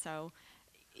while. And so,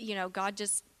 you know, God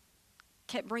just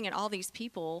kept bringing all these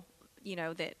people, you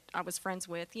know, that I was friends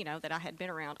with, you know, that I had been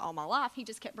around all my life. He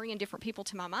just kept bringing different people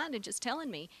to my mind and just telling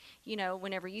me, you know,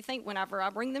 whenever I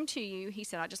bring them to you, he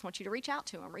said, I just want you to reach out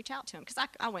to them. Because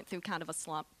I went through kind of a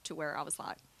slump to where I was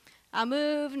like, I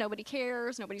move, nobody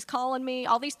cares, nobody's calling me.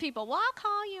 All these people, well, I'll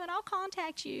call you and I'll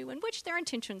contact you, and which their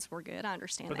intentions were good. I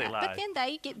understand But that. they But lied. then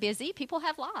they get busy. People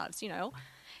have lives, you know.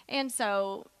 And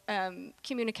so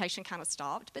communication kind of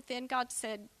stopped. But then God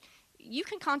said, you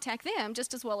can contact them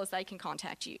just as well as they can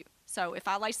contact you. So if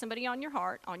I lay somebody on your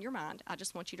heart, on your mind, I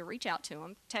just want you to reach out to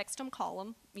them, text them, call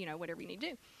them, you know, whatever you need to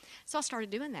do. So I started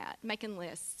doing that, making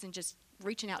lists and just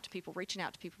reaching out to people.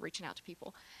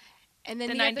 And then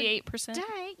The the other 98%.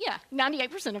 day,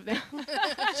 98% of them.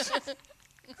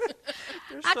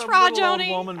 There's I some tried, little old Joni.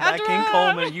 woman I back in tried.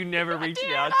 Coleman you never reached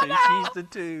out to. She's the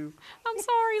two. I'm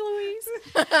sorry, Louise.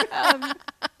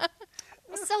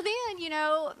 So then, you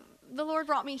know, the Lord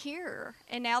brought me here,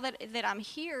 and now that I'm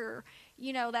here,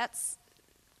 you know, that's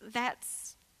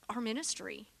our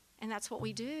ministry, and that's what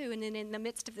we do. And then in the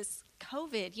midst of this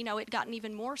COVID, you know, it gotten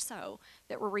even more so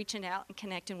that we're reaching out and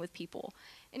connecting with people.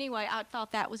 Anyway, I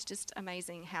thought that was just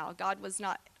amazing how God was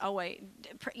not always,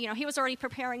 you know, he was already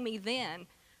preparing me then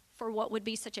for what would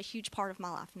be such a huge part of my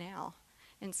life now.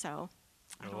 And so,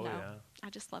 I don't know. Yeah. I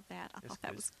just love that. I It's thought that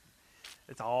good. was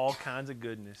It's all kinds of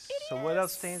goodness. So what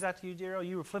else stands out to you, Daryl?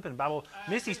 You were flipping Bible.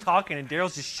 Missy's talking, and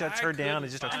Daryl just shuts her down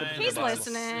and just starts flipping He's the Bible.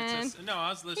 listening. No, I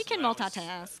was listening. He can I was-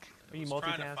 multitask. Are you I was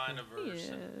trying to find a multitasking? verse,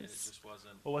 and it Yes. just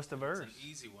wasn't. Well, what's the verse? It's an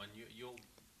easy one. You'll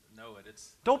know it.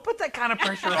 It's Don't put that kind of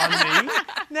pressure on me.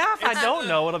 Now, if I don't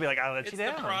know, it'll be like, I'll let it's you the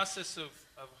down. process of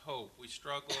hope. We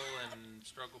struggle, and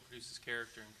struggle produces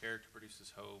character, and character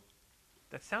produces hope.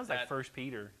 That sounds like That- 1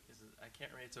 Peter. I can't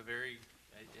remember. It's a very.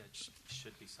 It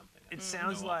should be something. I It don't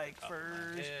sounds know off the like top of my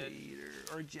 1 head. Peter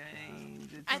or James.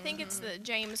 I think it's the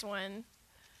James one,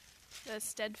 the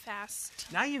steadfast.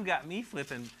 Now you've got me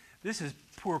flipping. This is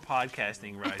poor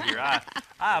podcasting right here.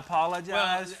 I apologize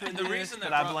Well, for and the this, reason but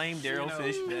that I brought- blame Daryl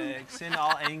you know- Fishbeck. Send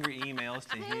all angry emails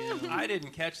to him. I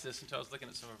didn't catch this until I was looking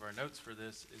at some of our notes for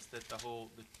this. Is that the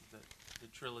whole the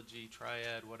trilogy,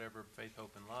 triad, whatever, faith,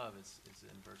 hope, and love is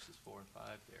in verses 4 and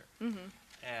 5 there. Mm-hmm.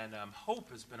 And hope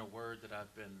has been a word that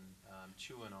I've been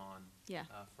chewing on Yeah.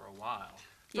 for a while.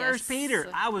 First Peter,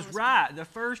 Yes. I was right the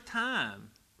first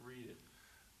time. Read it.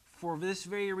 For this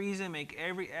very reason, make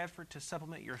every effort to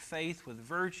supplement your faith with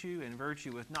virtue, and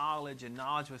virtue with knowledge, and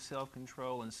knowledge with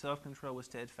self-control, and self-control with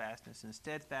steadfastness, and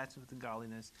steadfastness with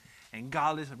godliness, and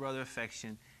godliness with brotherly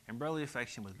affection, and brotherly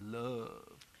affection with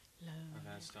love. Okay,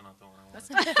 that's still not the one I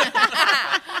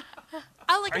want.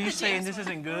 I like Are you saying this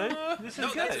isn't good? This is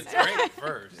No, good. that's a great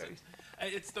verse.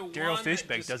 It's the Daryl one Fishbeck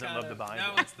that just doesn't love kinda- the Bible.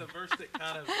 No, it's the verse that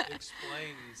kind of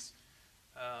explains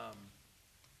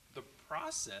the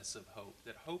process of hope.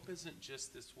 That hope isn't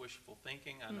just this wishful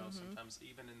thinking. I know sometimes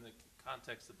even in the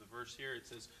context of the verse here, it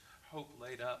says hope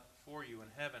laid up for you in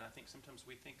heaven. I think sometimes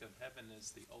we think of heaven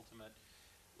as the ultimate,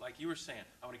 like you were saying,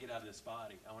 I want to get out of this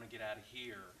body. I want to get out of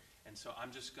here. And so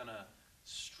I'm just going to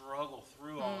struggle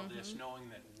through all of this knowing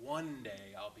that one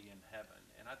day I'll be in heaven.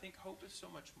 And I think hope is so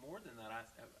much more than that.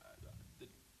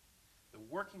 The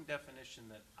working definition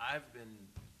that I've been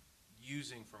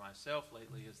using for myself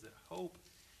lately is that hope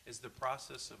is the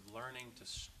process of learning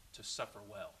to suffer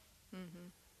well.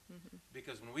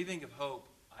 Because when we think of hope,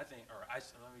 let me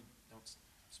don't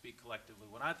speak collectively.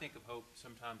 When I think of hope,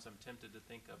 sometimes I'm tempted to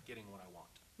think of getting what I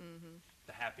want,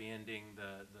 the happy ending,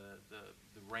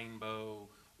 the rainbow,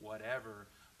 whatever.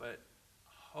 But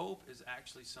hope is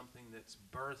actually something that's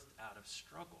birthed out of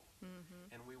struggle,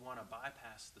 and we want to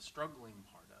bypass the struggling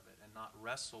part of it and not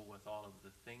wrestle with all of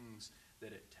the things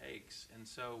that it takes. And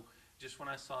so, just when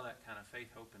I saw that kind of faith,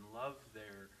 hope, and love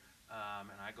there.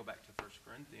 And I go back to 1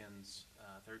 Corinthians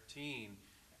 13,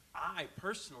 I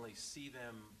personally see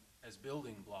them as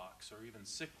building blocks or even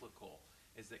cyclical,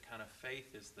 is that kind of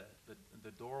faith is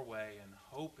the doorway and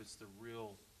hope is the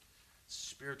real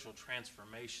spiritual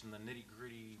transformation, the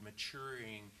nitty-gritty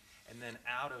maturing, and then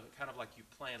out of kind of like you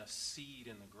plant a seed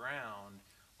in the ground,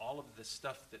 all of the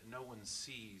stuff that no one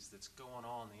sees that's going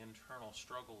on, the internal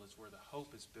struggle is where the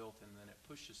hope is built, and then it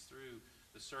pushes through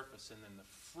the surface, and then the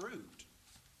fruit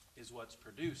is what's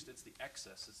produced. It's the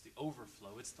excess, it's the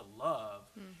overflow, it's the love.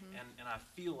 And I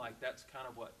feel like that's kind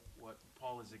of what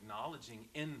Paul is acknowledging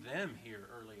in them here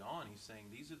early on. He's saying,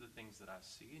 these are the things that I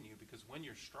see in you, because when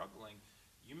you're struggling,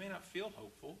 you may not feel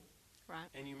hopeful, Right.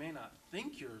 and you may not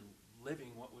think you're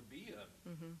living what would be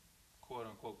a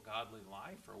quote-unquote godly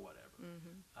life or whatever.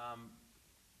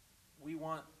 We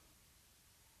want,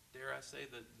 dare I say,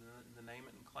 the name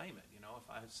it and claim it. You know, if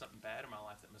I have something bad in my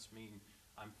life, that must mean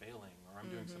I'm failing or I'm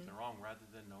doing something wrong, rather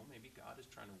than, no, maybe God is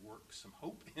trying to work some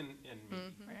hope in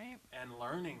me, Right. and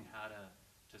learning how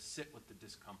to sit with the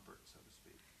discomfort, so to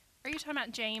speak. Are you talking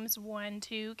about James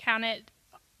 1:2? Count it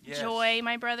Yes. joy,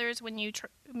 my brothers, when you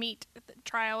meet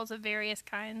trials of various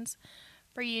kinds,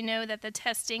 for you know that the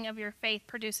testing of your faith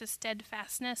produces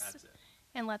steadfastness. That's it.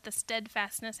 And let the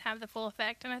steadfastness have the full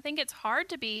effect. And I think it's hard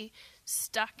to be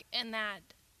stuck in that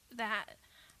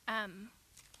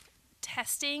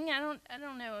testing. I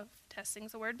don't know if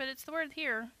testing's the word, but it's the word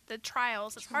here. The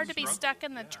trials. It's hard to be stuck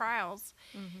in the trials.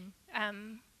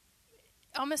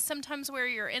 Almost sometimes where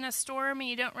you're in a storm and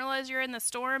you don't realize you're in the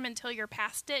storm until you're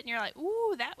past it, and you're like,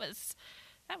 "Ooh, that was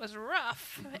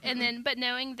rough." And then, but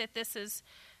knowing that this is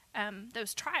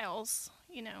those trials,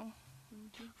 you know.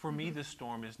 For me, the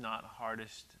storm is not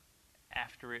hardest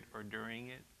after it or during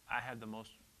it. I have the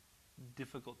most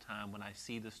difficult time when I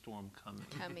see the storm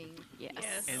coming. Yes.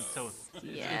 Yes. And so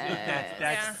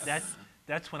Yes.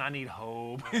 that's when I need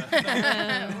hope.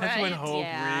 That's when hope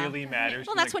Yeah. really matters.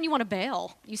 Well, that's when you want to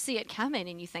bail. You see it coming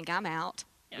and you think, I'm out.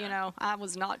 Yeah. You know, I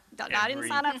didn't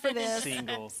sign up for this.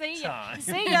 single See ya. time.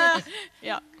 See ya.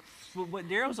 Yeah. Well, what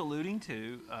Daryl's alluding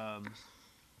to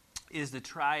is the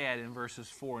triad in verses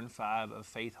 4 and 5 of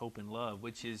faith, hope, and love,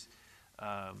 which is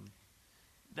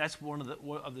that's one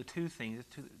of the two things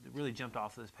that really jumped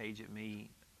off this page at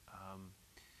me,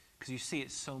 because you see it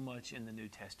so much in the New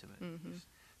Testament.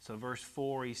 So verse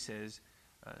 4, he says,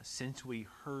 since we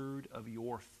heard of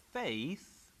your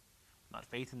faith, not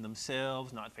faith in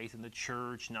themselves, not faith in the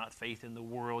church, not faith in the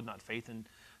world, not faith in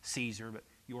Caesar, but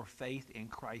your faith in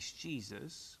Christ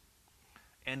Jesus,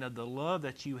 and of the love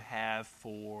that you have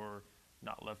for,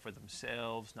 not love for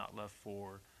themselves, not love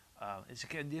for, it's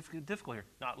difficult here,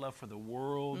 not love for the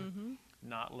world,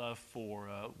 not love for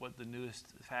what the newest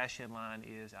fashion line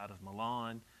is out of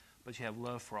Milan, but you have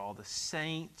love for all the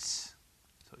saints,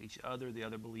 so each other, the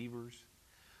other believers,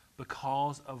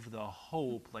 because of the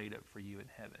hope laid up for you in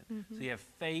heaven. So you have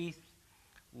faith,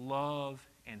 love,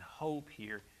 and hope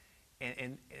here,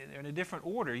 and in a different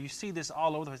order. You see this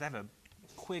all over the place. I have a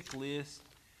quick list.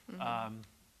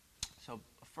 So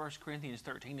 1 Corinthians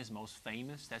 13 is most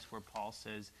famous. That's where Paul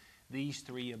says, these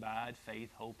three abide,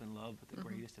 faith, hope, and love, but the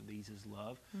greatest of these is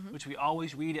love, which we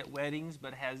always read at weddings,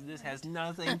 but has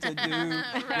nothing to do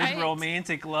Right. with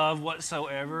romantic love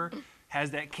whatsoever.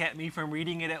 Has that kept me from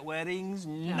reading it at weddings?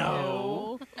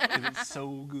 No. 'Cause it's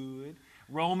so good.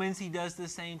 Romans, he does the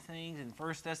same things. In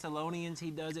 1 Thessalonians,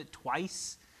 he does it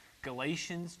twice.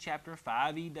 Galatians chapter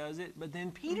 5, he does it. But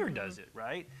then Peter does it,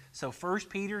 right? So 1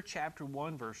 Peter chapter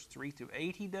 1, verse 3 through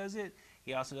 8, he does it.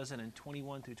 He also does it in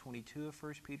 21 through 22 of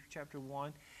 1 Peter chapter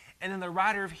 1. And then the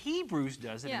writer of Hebrews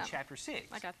does it in chapter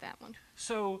 6. I got that one.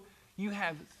 So you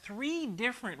have three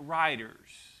different writers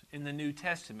in the New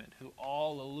Testament who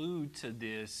all allude to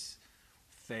this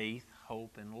faith,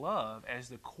 hope, and love as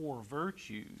the core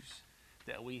virtues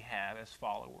that we have as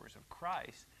followers of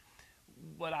Christ.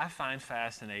 What I find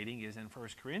fascinating is in 1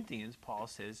 Corinthians, Paul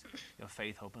says,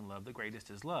 faith, hope, and love, the greatest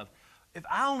is love. If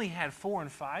I only had 4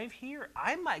 and 5 here,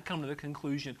 I might come to the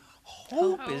conclusion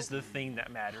hope is the thing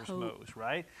that matters most,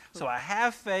 right? So I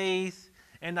have faith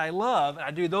and I love, and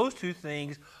I do those two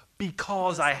things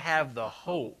because I have the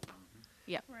hope.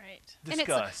 Yep. Right. And it's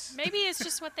Discuss. Maybe it's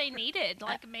just what they needed.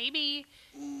 Like maybe.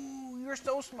 Ooh, you're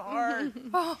so smart.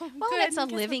 Oh, Well, good. it's a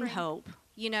Guess we're living brain- hope.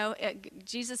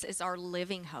 Jesus is our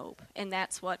living hope, and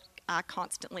that's what I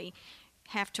constantly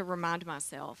have to remind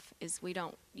myself: is we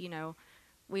don't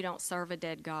serve a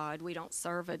dead God. We don't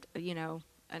serve an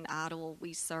idol.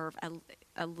 We serve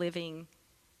a living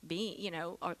being.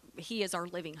 He is our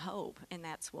living hope, and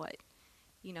that's what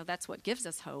gives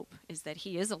us hope, is that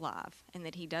He is alive and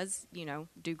that He does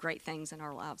do great things in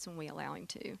our lives when we allow Him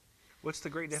to. What's the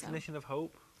great So- definition of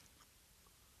hope?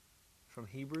 From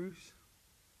Hebrews?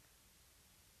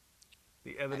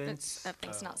 The evidence of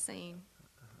things not seen.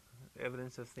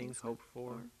 evidence of things hoped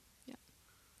for. Yeah,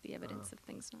 the evidence of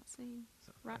things not seen.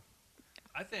 Right.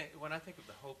 I think when I think of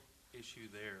the hope issue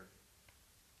there,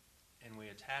 and we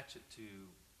attach it to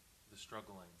the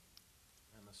struggling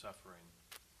and the suffering,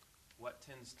 what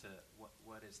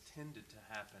is tended to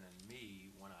happen in me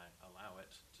when I allow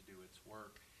it to do its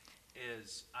work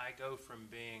is I go from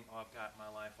being, I've got my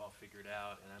life all figured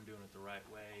out and I'm doing it the right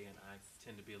way, and I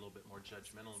tend to be a little bit more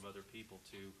judgmental of other people,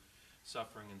 to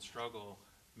suffering and struggle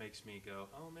makes me go,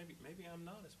 oh, maybe I'm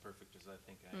not as perfect as I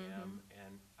think I am,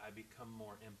 and I become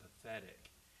more empathetic,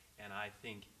 and I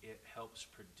think it helps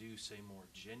produce a more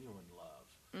genuine love,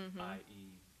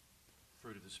 i.e.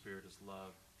 fruit of the Spirit is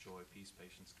love, joy, peace,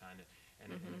 patience, kindness,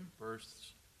 and it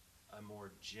births a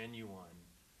more genuine,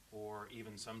 or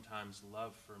even sometimes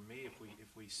love for me.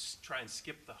 If we try and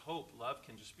skip the hope, love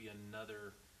can just be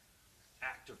another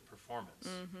act of performance.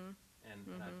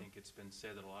 And I think it's been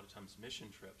said that a lot of times mission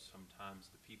trips, sometimes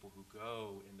the people who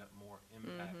go end up more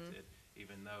impacted,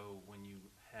 even though when you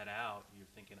head out, you're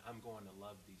thinking, I'm going to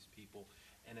love these people.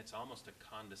 And it's almost a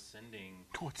condescending,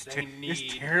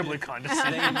 It's terribly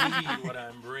condescending. they need what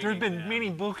I'm bringing. There's been them. many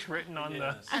books written on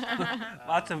Yes.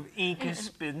 lots of ink has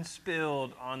been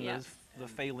spilled on Yeah. the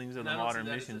failings of the And not only modern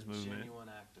that, missions it's a movement. genuine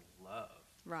act of love.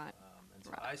 Right. And so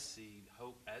Right. I see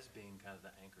hope as being kind of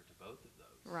the anchor to both of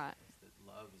those. Right. Is that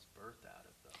love is birthed out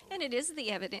of the hope. And it is the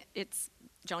evidence. It's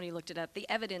Johnny looked it up. The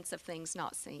evidence of things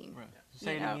not seen. Right. You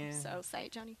Say it know, again. So say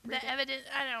it, Johnny. Read it. The evidence.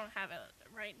 I don't have it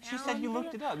right now. She said you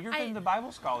looked it up. You're I- been the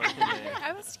Bible scholar today.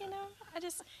 I was, I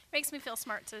just makes me feel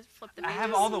smart to flip the I pages.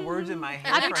 have all the words in my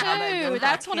head. I do for how that too. goes.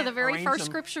 That's I one of the can't very arrange first them.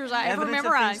 scriptures I ever Evidence of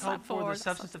memorized. things hoped for, the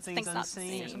substance of things not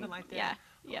unseen, or something like that. Yeah.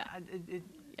 Yeah.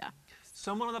 Yeah.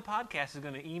 Someone on the podcast is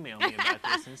going to email me about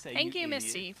this and say, Thank you, idiot."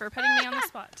 Misty, for putting me on the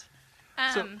spot.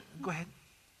 So, go ahead.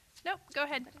 Nope, go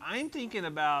ahead. I'm thinking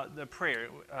about the prayer.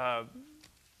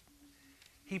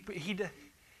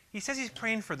 He says he's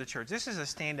praying for the church. This is a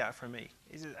standout for me.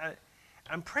 He says,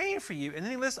 I'm praying for you, and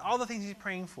then he lists all the things he's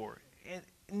praying for. And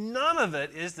none of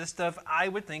it is the stuff I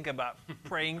would think about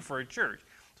praying for a church.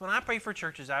 So when I pray for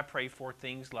churches, I pray for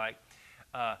things like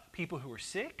people who are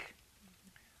sick.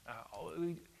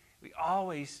 We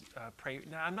always pray.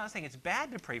 Now, I'm not saying it's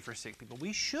bad to pray for sick people.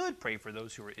 We should pray for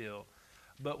those who are ill.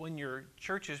 But when your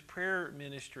church's prayer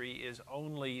ministry is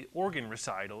only organ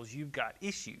recitals, you've got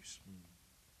issues.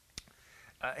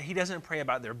 He doesn't pray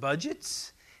about their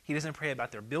budgets. He doesn't pray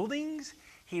about their buildings.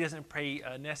 He doesn't pray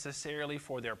necessarily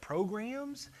for their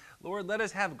programs. Lord, let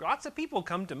us have lots of people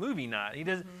come to movie night. He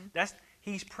doesn't.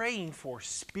 He's praying for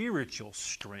spiritual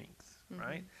strength,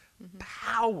 right?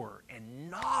 Power and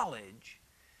knowledge.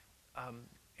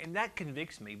 And that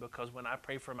convicts me, because when I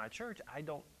pray for my church, I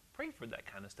don't pray for that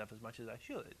kind of stuff as much as I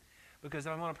should. Because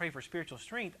if I want to pray for spiritual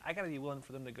strength, I got to be willing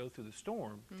for them to go through the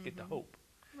storm to get the hope.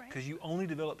 Right. Because you only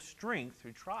develop strength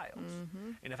through trials.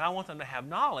 And if I want them to have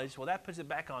knowledge, well, that puts it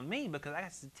back on me, because I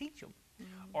have to teach them.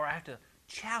 Or I have to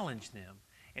challenge them.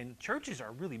 And churches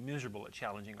are really miserable at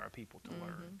challenging our people to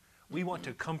learn. We want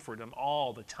to comfort them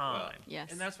all the time.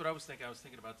 Yes. And that's what I was thinking. I was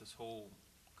thinking about this whole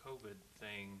COVID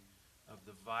thing of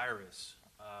the virus,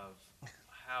 of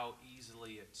how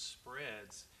easily it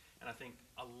spreads. And I think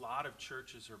a lot of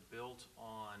churches are built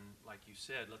on, like you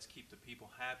said, let's keep the people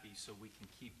happy so we can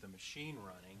keep the machine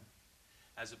running,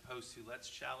 as opposed to let's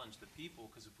challenge the people,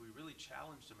 because if we really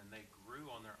challenged them and they grew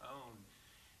on their own,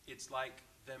 it's like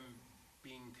them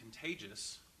being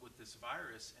contagious with this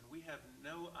virus, and we have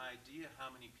no idea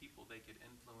how many people they could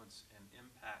influence and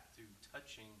impact through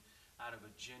touching out of a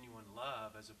genuine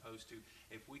love, as opposed to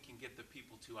if we can get the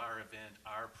people to our event,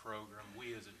 our program,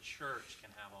 we as a church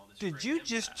can have all this. Did great you impact.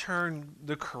 just turn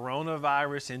the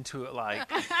coronavirus into like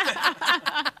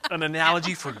an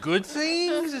analogy for good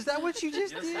things? Is that what you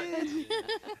just Yes, I did? did.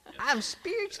 I'm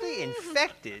spiritually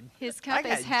infected. His I cup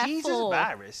got is half Jesus full.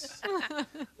 virus.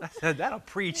 That'll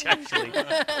preach, actually.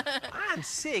 I'm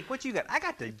sick. What you got? I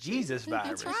got the Jesus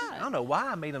virus. right. I don't know why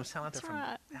I made them sound like they're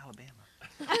That's from Alabama.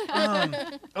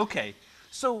 Okay,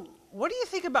 so what do you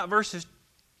think about verses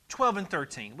 12 and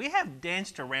 13. We have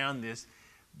danced around this.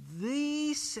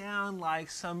 These sound like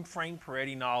some Frank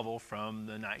Peretti novel from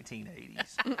the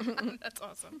 1980s. That's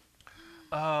awesome.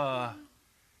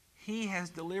 He has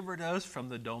delivered us from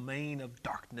the domain of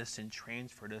darkness and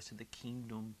transferred us to the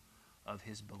kingdom of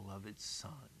his beloved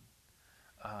Son.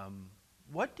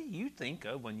 What do you think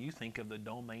of when you think of the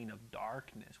domain of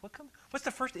darkness? What's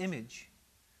the first image?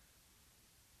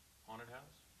 Haunted house?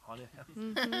 Haunted house?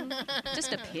 Mm-hmm.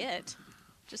 Just a pit.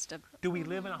 Just a Do we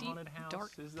live in a deep, haunted house?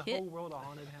 dark Is the pit. whole world a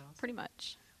haunted house? Pretty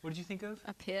much. What did you think of?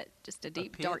 A pit. Just a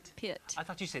deep, pit? dark pit. I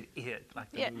thought you said it,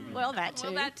 like the Yeah, movie. well, that too.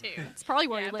 Well, that too. It's probably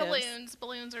where Yeah, he lives. balloons.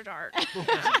 Balloons are dark.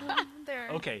 They're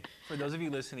Okay, for those of you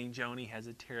listening, Joni has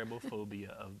a terrible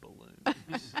phobia of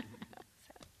balloons.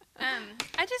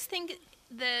 I just think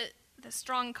the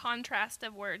strong contrast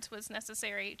of words was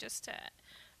necessary just to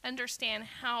understand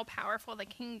how powerful the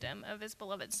kingdom of his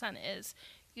beloved Son is.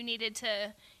 You needed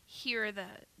to hear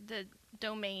the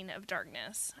domain of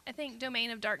darkness. I think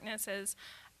domain of darkness is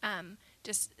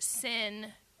just sin,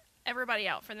 everybody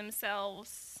out for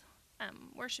themselves,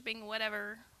 worshiping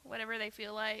whatever they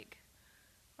feel like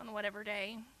on whatever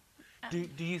day.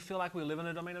 Do you feel like we live in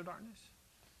a domain of darkness?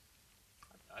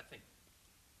 I think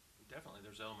definitely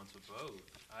there's elements of both.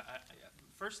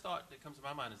 First thought that comes to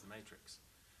my mind is The Matrix.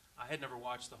 I had never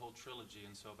watched the whole trilogy,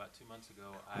 and so about 2 months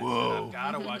ago, I said, I've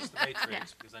got to watch The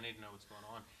Matrix because I need to know what's going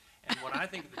on. And when I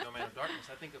think of the domain of darkness,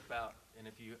 I think about, and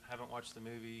if you haven't watched the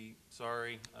movie,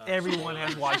 sorry. Everyone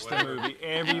has watched the whatever. movie.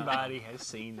 Everybody has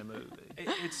seen the movie.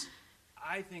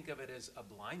 I think of it as a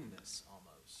blindness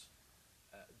almost,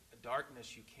 a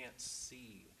darkness you can't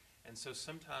see, and so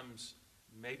sometimes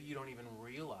maybe you don't even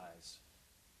realize.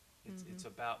 It's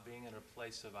about being in a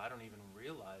place of I don't even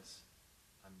realize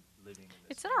I'm living in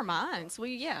this. It's in our minds.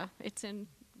 It's in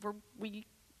we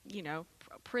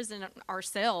prison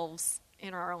ourselves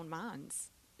in our own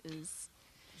minds.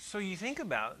 So you think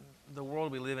about the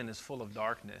world we live in is full of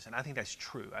darkness, and I think that's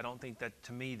true. I don't think that,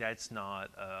 to me, that's not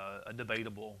a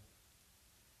debatable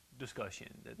discussion,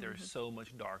 that there's so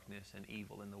much darkness and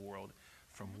evil in the world,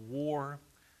 from war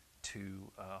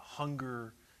to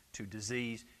hunger to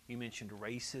disease. You mentioned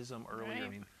racism earlier. Right. I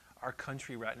mean, our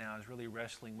country right now is really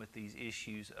wrestling with these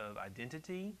issues of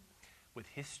identity, with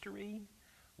history,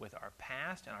 with our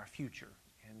past and our future.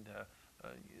 And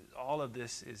all of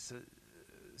this is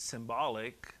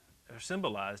symbolic or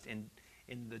symbolized in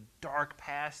the dark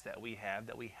past that we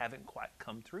haven't quite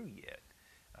come through yet.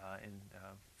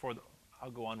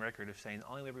 I'll go on record of saying the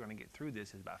only way we're going to get through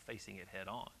this is by facing it head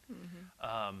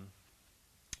on.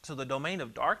 So the domain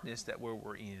of darkness that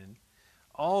we're in,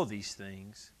 all these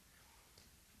things,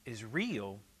 is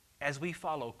real. As we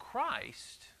follow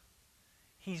Christ,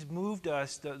 he's moved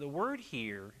us. The word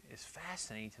here is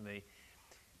fascinating to me.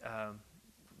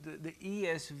 The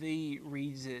ESV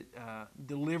reads it,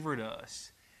 delivered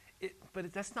us.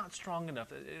 But that's not strong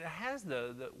enough. It has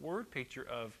the word picture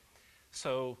of,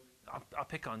 so I'll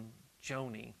pick on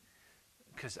Joni,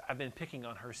 because I've been picking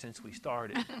on her since we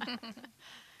started,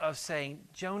 of saying,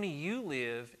 Joni, you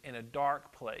live in a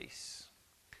dark place.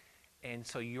 And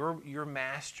so your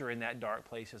master in that dark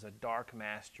place is a dark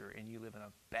master, and you live in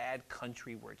a bad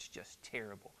country where it's just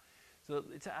terrible. So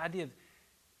it's an idea of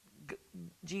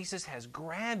Jesus has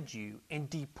grabbed you and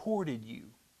deported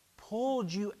you,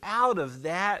 pulled you out of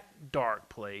that dark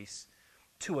place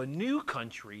to a new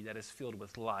country that is filled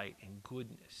with light and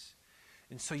goodness.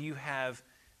 And so you have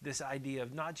this idea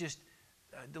of not just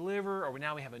deliver, or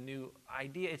now we have a new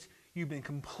idea. It's you've been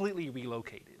completely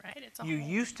relocated. Right, it's You all-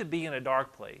 used to be in a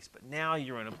dark place, but now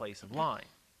you're in a place of light.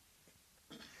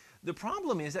 The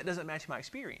problem is that doesn't match my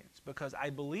experience, because I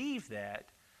believe that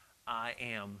I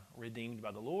am redeemed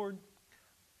by the Lord.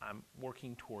 I'm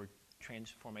working toward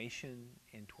transformation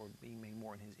and toward being made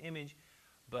more in His image.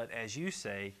 But as you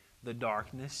say, the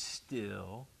darkness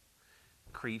still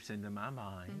creeps into my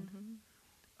mind.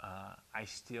 I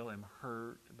still am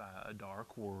hurt by a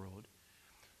dark world.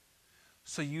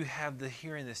 So you have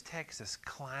here in this text this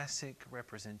classic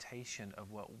representation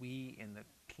of what we in the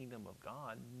kingdom of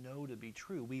God know to be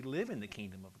true. We live in the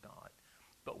kingdom of God,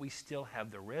 but we still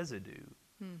have the residue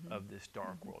of this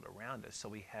dark world around us. So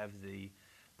we have the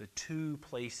two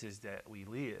places that we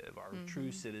live, our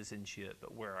true citizenship,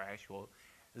 but where our actual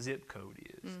zip code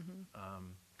is.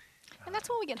 And that's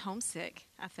when we get homesick,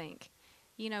 I think.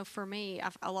 For me,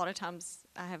 a lot of times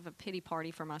I have a pity party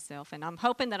for myself, and I'm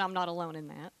hoping that I'm not alone in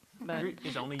that. But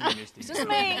It's only you, Misty. it's just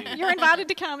me. You're invited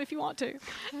to come if you want to.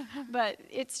 But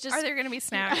it's just... Are there going to be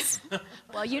snacks?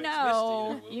 Well, you Misty,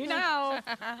 know. there You will. know.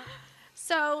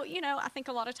 So, I think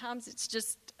a lot of times it's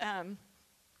just...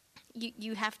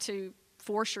 you have to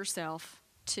force yourself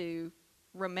to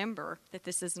remember that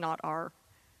this is not our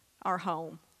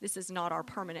home. This is not our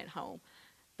permanent home,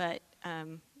 but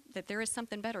that there is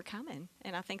something better coming.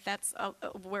 And I think that's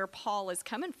where Paul is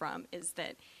coming from, is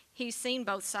that he's seen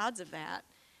both sides of that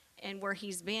and where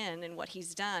he's been and what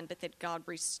he's done, but that God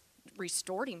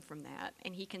restored him from that,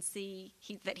 and he can see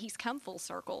that he's come full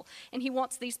circle, and he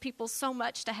wants these people so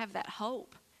much to have that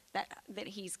hope that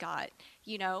he's got,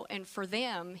 and for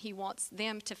them, he wants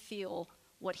them to feel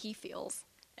what he feels.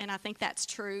 And I think that's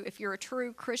true. If you're a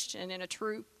true Christian and a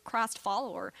true Christ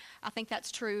follower, I think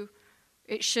that's true.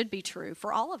 It should be true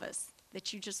for all of us,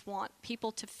 that you just want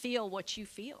people to feel what you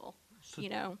feel,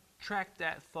 So track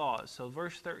that thought. So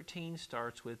verse 13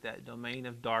 starts with that domain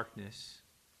of darkness.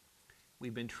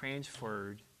 We've been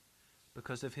transferred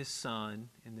because of his Son.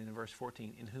 And then in verse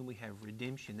 14, in whom we have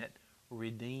redemption, that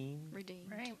redeemed.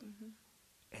 Right.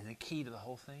 And the key to the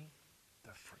whole thing,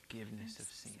 the forgiveness of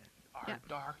sin. Our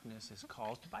darkness is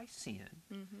caused by sin.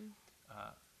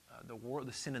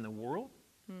 The sin in the world,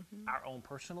 our own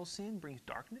personal sin brings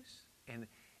darkness. And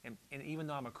even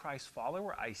though I'm a Christ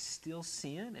follower, I still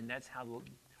sin, and that's how,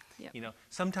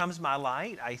 sometimes my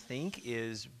light, I think,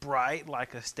 is bright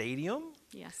like a stadium.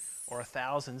 Yes. Or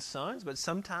 1,000 suns, but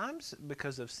sometimes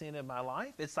because of sin in my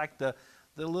life, it's like the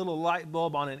little light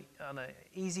bulb on an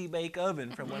easy bake oven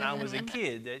from when I was a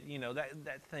kid.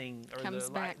 That thing, or comes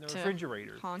the back light in the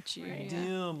refrigerator, haunt you. Right.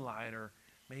 dim light, or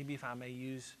maybe if I may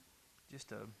use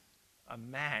just a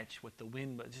match with the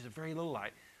wind, but just a very little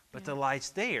light. But the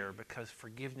light's there because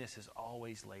forgiveness is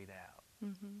always laid out.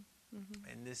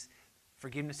 And this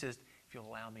forgiveness is, if you'll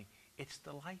allow me, it's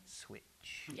the light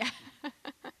switch. Yeah.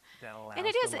 That allows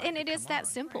And it is that on.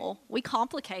 simple. We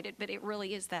complicate it, but it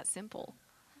really is that simple.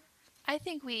 I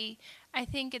think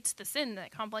it's the sin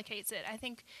that complicates it. I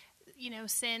think,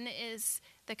 sin is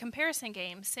the comparison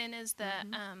game. Sin is the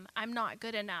I'm not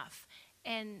good enough,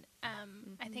 and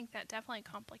I think that definitely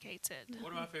complicates it.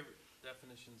 One of my favorite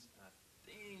definitions, I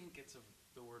think it's of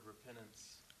the word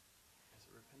repentance. Is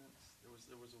it repentance?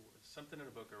 There was something in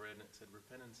a book I read, and it said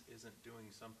repentance isn't doing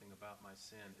something about my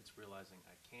sin. It's realizing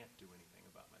I can't do anything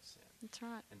about my sin. That's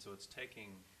right. And so it's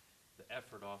taking the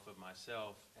effort off of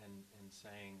myself and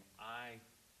saying I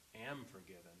am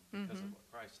forgiven because of what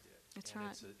Christ did. That's and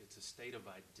right. It's a state of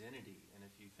identity. And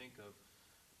if you think of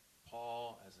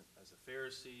Paul as a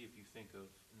Pharisee, if you think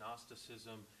of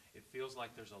Gnosticism, it feels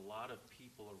like there's a lot of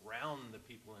people around the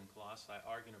people in Colossae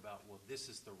arguing about, well, this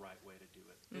is the right way to do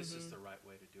it. This is the right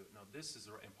way to do it. No, this is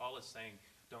the right. And Paul is saying,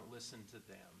 don't listen to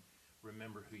them.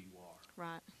 Remember who you are.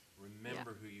 Right.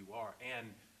 Remember who you are. And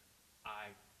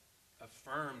I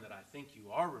affirm that I think you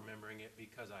are remembering it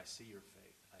because I see your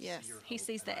faith. I Yes, see your he hope,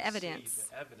 sees and the I evidence. See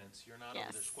the evidence. You're not over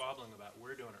there Yes. squabbling about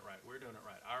we're doing it right,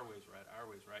 our way's right, our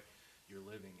way's right. You're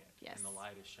living it. Yes. And the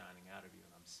light is shining out of you,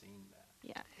 and I'm seeing that.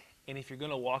 Yeah. And if you're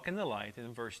going to walk in the light,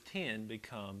 then verse 10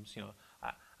 becomes,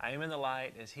 I am in the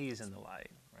light as he is in the light,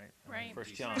 right? Right.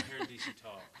 First DC, John. Here in DC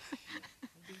talk.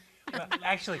 Well,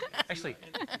 actually,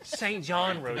 St.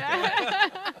 John wrote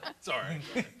that. Sorry.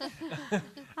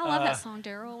 I love that song,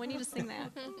 Daryl. We need to sing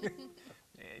that.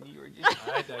 And you were just,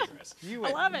 I digress. you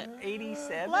I love it.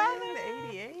 87, Love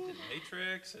 88. Did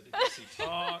Matrix, I did DC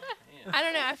talk. Man. I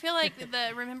don't know. I feel like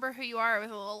the remember who you are with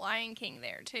a little Lion King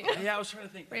there too. Yeah, I was trying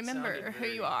to think. That Remember sounded who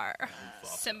very you are, thoughtful.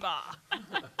 Simba.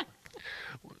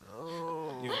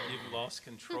 You've lost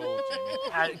control,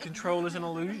 Jamie. Control is an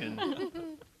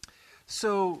illusion.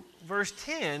 So verse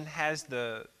 10 has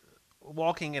the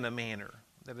walking in a manner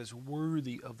that is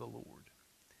worthy of the Lord.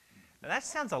 Now that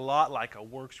sounds a lot like a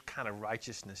works kind of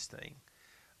righteousness thing.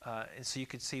 And so you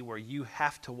could see where you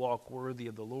have to walk worthy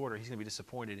of the Lord or he's going to be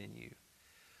disappointed in you.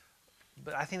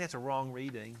 But I think that's a wrong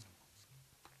reading.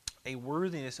 A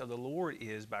worthiness of the Lord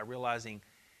is by realizing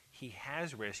he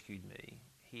has rescued me.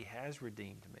 He has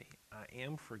redeemed me. I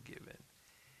am forgiven.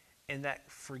 And that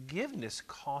forgiveness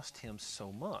cost him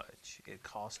so much. It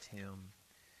cost him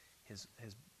his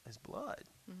blood.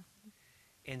 Mm-hmm.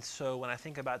 And so when I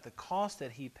think about the cost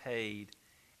that he paid,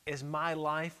 is my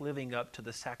life living up to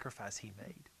the sacrifice he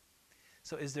made?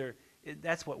 So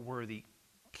that's what worthy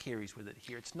carries with it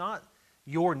here. It's not,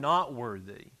 you're not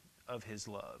worthy of his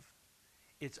love.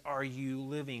 It's, are you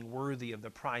living worthy of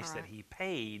the price that he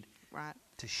paid Right.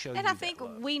 to show And you I think that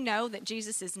love? we know that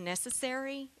Jesus is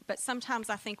necessary, but sometimes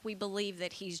I think we believe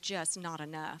that he's just not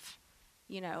enough,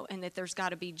 and that there's got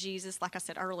to be Jesus, like I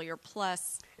said earlier,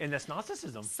 plus And that's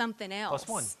Gnosticism, something else.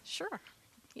 Plus one. Sure.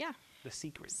 Yeah. the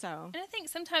secret. So, And I think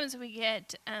sometimes we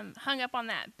get hung up on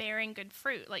that bearing good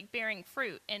fruit, like bearing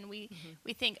fruit, and we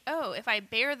think, oh, if I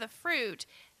bear the fruit,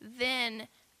 then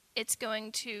it's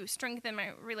going to strengthen my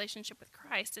relationship with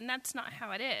Christ, and that's not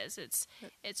how it is. It's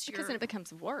Because then it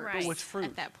becomes worse Right. But what's fruit?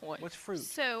 at that point. What's fruit?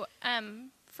 So,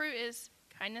 fruit is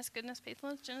kindness, goodness,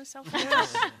 faithfulness, gentleness, self-control.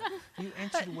 Yes, you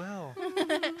answered well.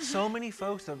 So many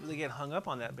folks, they get hung up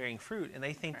on that bearing fruit, and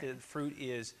they think Right. that fruit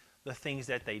is the things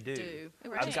that they do.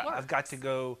 Right. I've got to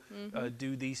go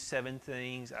do these 7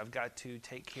 things. I've got to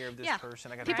take care of this Yeah.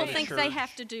 person. I got People to go to think church. they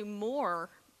have to do more,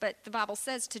 but the Bible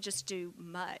says to just do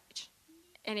much.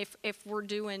 And if we're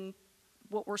doing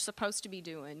what we're supposed to be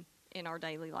doing in our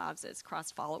daily lives as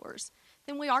Christ followers,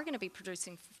 then we are going to be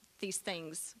producing these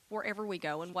things wherever we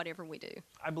go and whatever we do.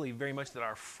 I believe very much that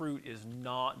our fruit is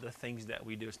not the things that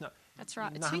we do. It's not. That's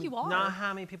right. It's not who you are. Not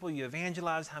how many people you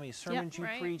evangelize, how many sermons you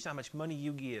Right. preach, how much money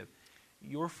you give.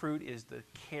 Your fruit is the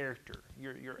character,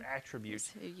 your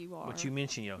attributes. It's who you are. What you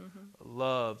mentioned,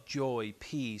 love, joy,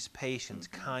 peace, patience,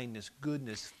 kindness,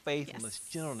 goodness, faithfulness, Yes.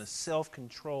 gentleness,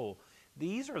 self-control.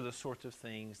 These are the sorts of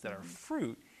things that are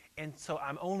fruit. And so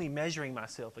I'm only measuring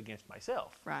myself against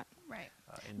myself. Right. Right.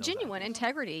 In those Genuine items.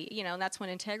 integrity, and that's when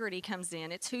integrity comes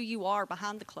in. It's who you are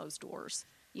behind the closed doors,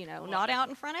 Well, not out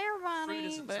in front of everybody. Fruit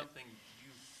isn't but something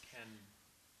you can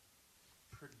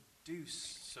produce,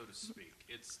 so to speak.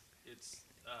 It's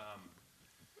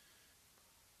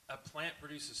a plant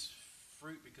produces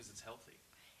fruit because it's healthy.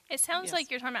 It sounds Yes.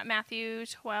 like you're talking about Matthew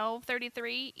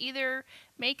 12:33. Either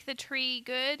make the tree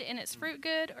good and its fruit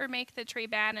good, or make the tree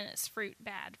bad and its fruit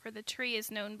bad. For the tree is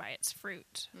known by its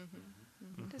fruit.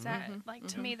 Does that,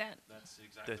 to me, that That's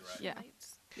exactly That's- right. Yeah.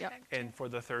 relates Yep. back to- And for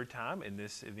the 3rd time in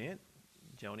this event,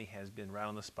 Joni has been right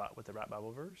on the spot with the right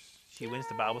Bible verse. She wins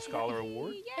the Bible Scholar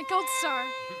Award. a gold star.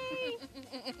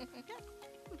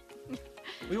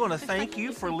 We want to thank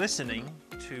you for listening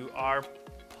to our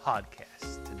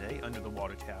podcast today, Under the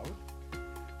Water Tower.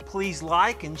 Please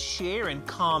like and share and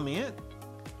comment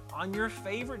on your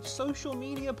favorite social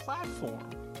media platform.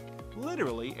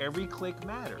 Literally, every click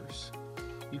matters.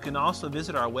 You can also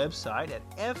visit our website at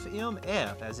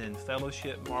FMF, as in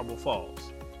Fellowship Marble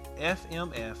Falls,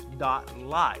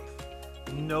 fmf.life.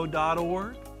 No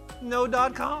 .org, no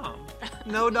 .com,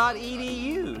 no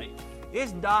 .edu.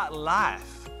 It's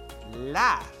 .life.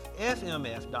 Life.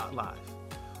 fmf.life.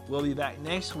 We'll be back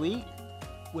next week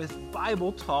with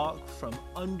Bible talk from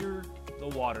Under the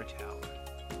Water Tower.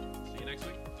 See you next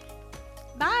week.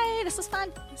 Bye. This was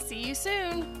fun. See you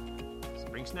soon.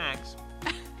 Bring snacks.